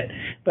aggregate.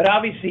 But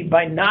obviously,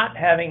 by not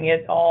having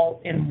it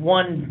all in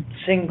one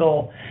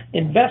single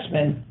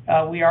investment,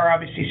 we are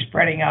obviously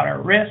spreading out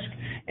our risk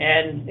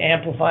and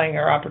amplifying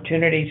our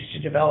opportunities to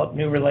develop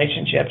new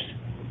relationships.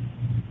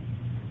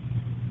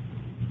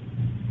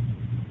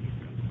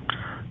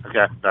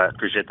 Okay, I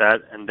appreciate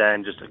that. And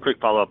then just a quick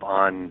follow-up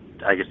on,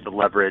 I guess, the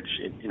leverage.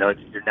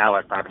 You're now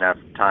at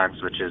 5.5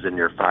 times, which is in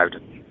your 5 to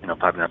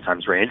 5.5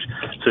 times range.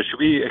 So should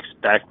we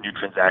expect new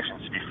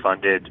transactions to be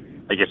funded,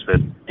 I guess, with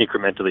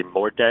incrementally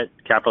more debt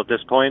capital at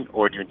this point,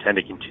 or do you intend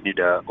to continue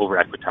to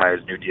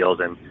over-equitize new deals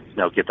and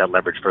get that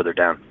leverage further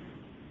down?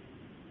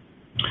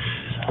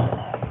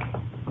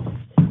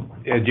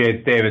 Yeah, Jay,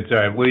 it's David.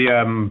 Sorry.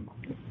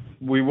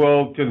 We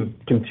will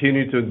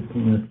continue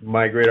to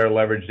migrate our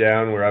leverage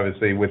down. We're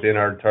obviously within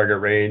our target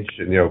range.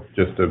 And,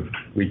 just to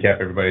recap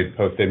everybody,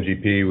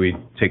 post-MGP, we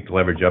take the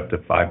leverage up to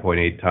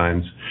 5.8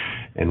 times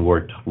and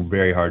worked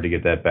very hard to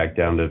get that back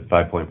down to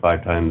 5.5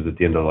 times at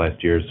the end of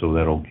last year. So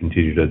that'll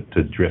continue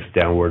to drift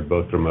downward,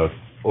 both from a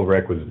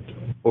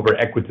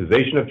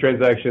over-equitization of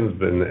transactions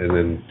and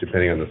then,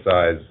 depending on the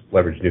size,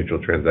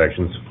 leverage-neutral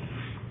transactions.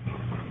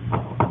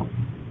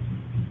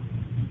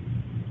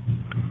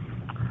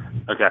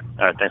 Okay.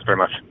 All right. Thanks very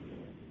much.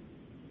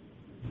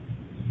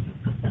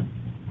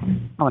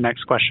 Our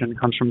next question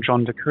comes from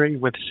John DeCree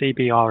with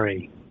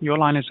CBRE. Your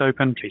line is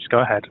open. Please go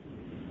ahead.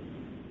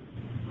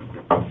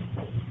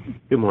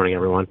 Good morning,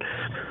 everyone.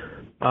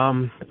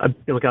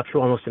 We got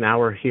through almost an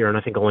hour here, and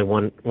I think only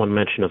one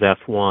mention of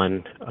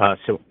F1.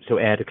 So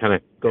Ed, to kind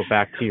of go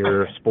back to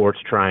your sports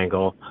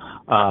triangle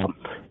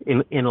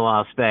in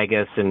Las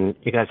Vegas, and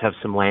you guys have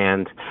some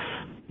land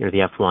near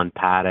the F1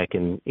 paddock,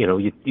 and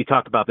you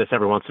talk about this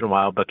every once in a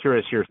while, but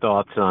curious your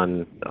thoughts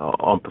on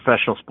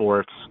professional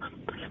sports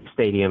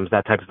stadiums,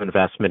 that type of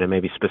investment, and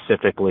maybe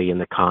specifically in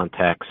the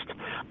context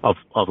of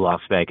Las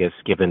Vegas,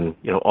 given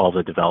all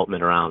the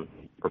development around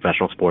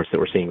professional sports that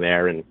we're seeing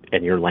there, and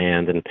your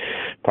land and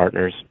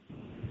partners.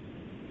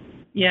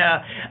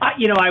 Yeah,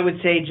 I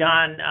would say,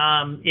 John,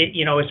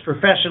 as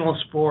professional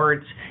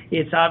sports,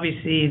 It's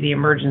obviously the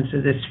emergence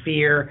of the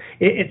Sphere.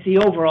 It's the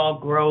overall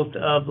growth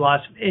of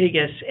Las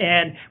Vegas.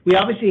 And we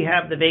obviously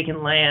have the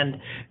vacant land,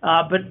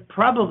 but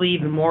probably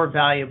even more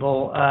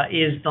valuable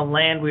is the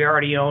land we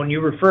already own. You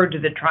referred to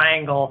the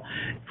triangle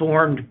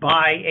formed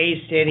by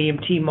A's Stadium,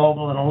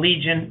 T-Mobile, and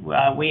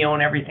Allegiant. We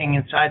own everything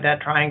inside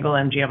that triangle.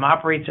 MGM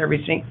operates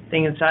everything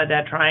inside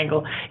that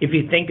triangle. If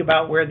you think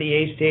about where the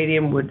A's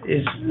Stadium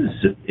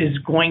is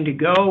going to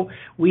go,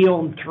 we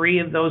own 3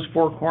 of those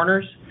 4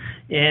 corners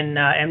in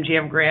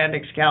MGM Grand,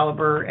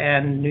 Excalibur,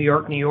 and New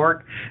York, New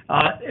York.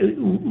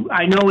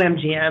 I know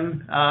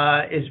MGM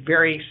is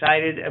very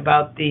excited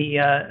about the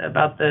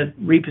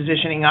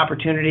repositioning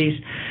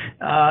opportunities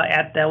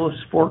at those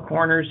 4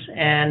 corners,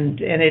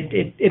 and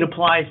it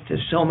applies to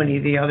so many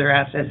of the other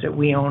assets that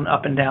we own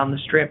up and down the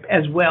Strip,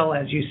 as well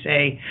as, you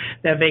say,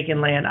 that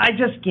vacant land. I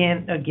just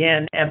can't,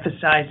 again,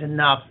 emphasize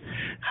enough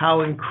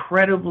how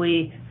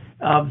incredibly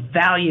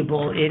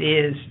valuable it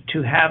is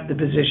to have the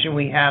position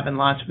we have in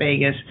Las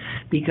Vegas,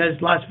 because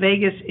Las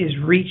Vegas is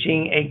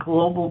reaching a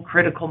global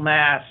critical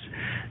mass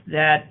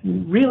that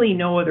really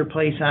no other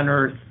place on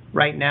earth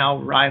right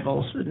now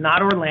rivals.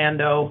 Not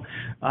Orlando,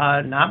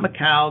 not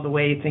Macau, the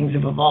way things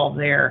have evolved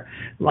there.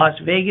 Las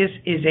Vegas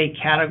is a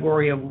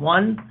category of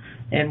 1,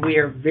 and we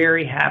are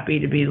very happy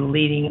to be the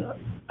leading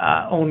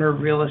owner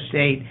of real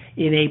estate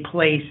in a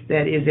place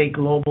that is a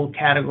global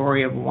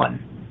category of 1.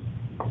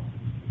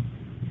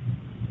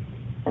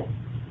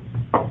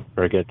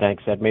 Very good.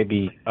 Thanks, Ed.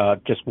 Maybe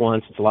just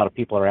one, since a lot of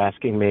people are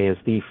asking me, is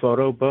the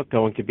photo book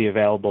going to be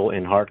available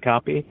in hard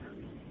copy?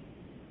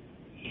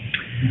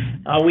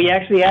 We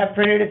actually have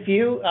printed a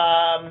few,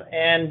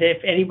 and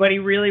if anybody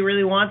really,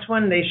 really wants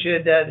one, they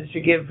should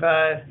give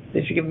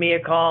me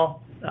a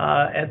call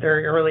at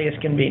their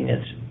earliest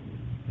convenience.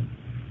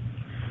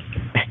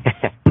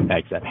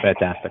 Thanks, Ed.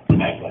 Fantastic.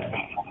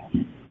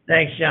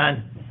 Thanks,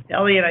 John.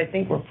 Elliot, I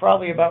think we're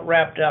probably about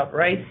wrapped up,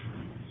 right?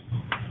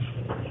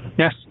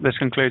 Yes, this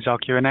concludes our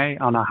Q&A,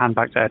 and I'll hand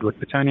back to Edward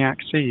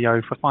Pitoniak,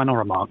 CEO, for final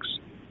remarks.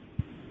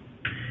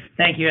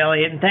 Thank you,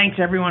 Elliot, and thanks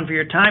everyone for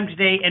your time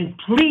today. And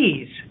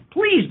please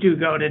do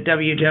go to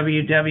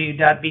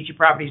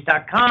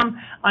www.viciproperties.com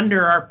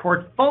under our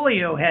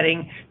portfolio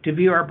heading to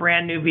view our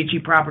brand new Vici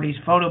Properties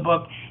photo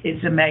book.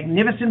 It's a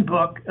magnificent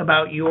book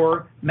about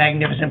your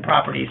magnificent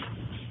properties.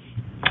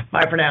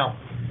 Bye for now.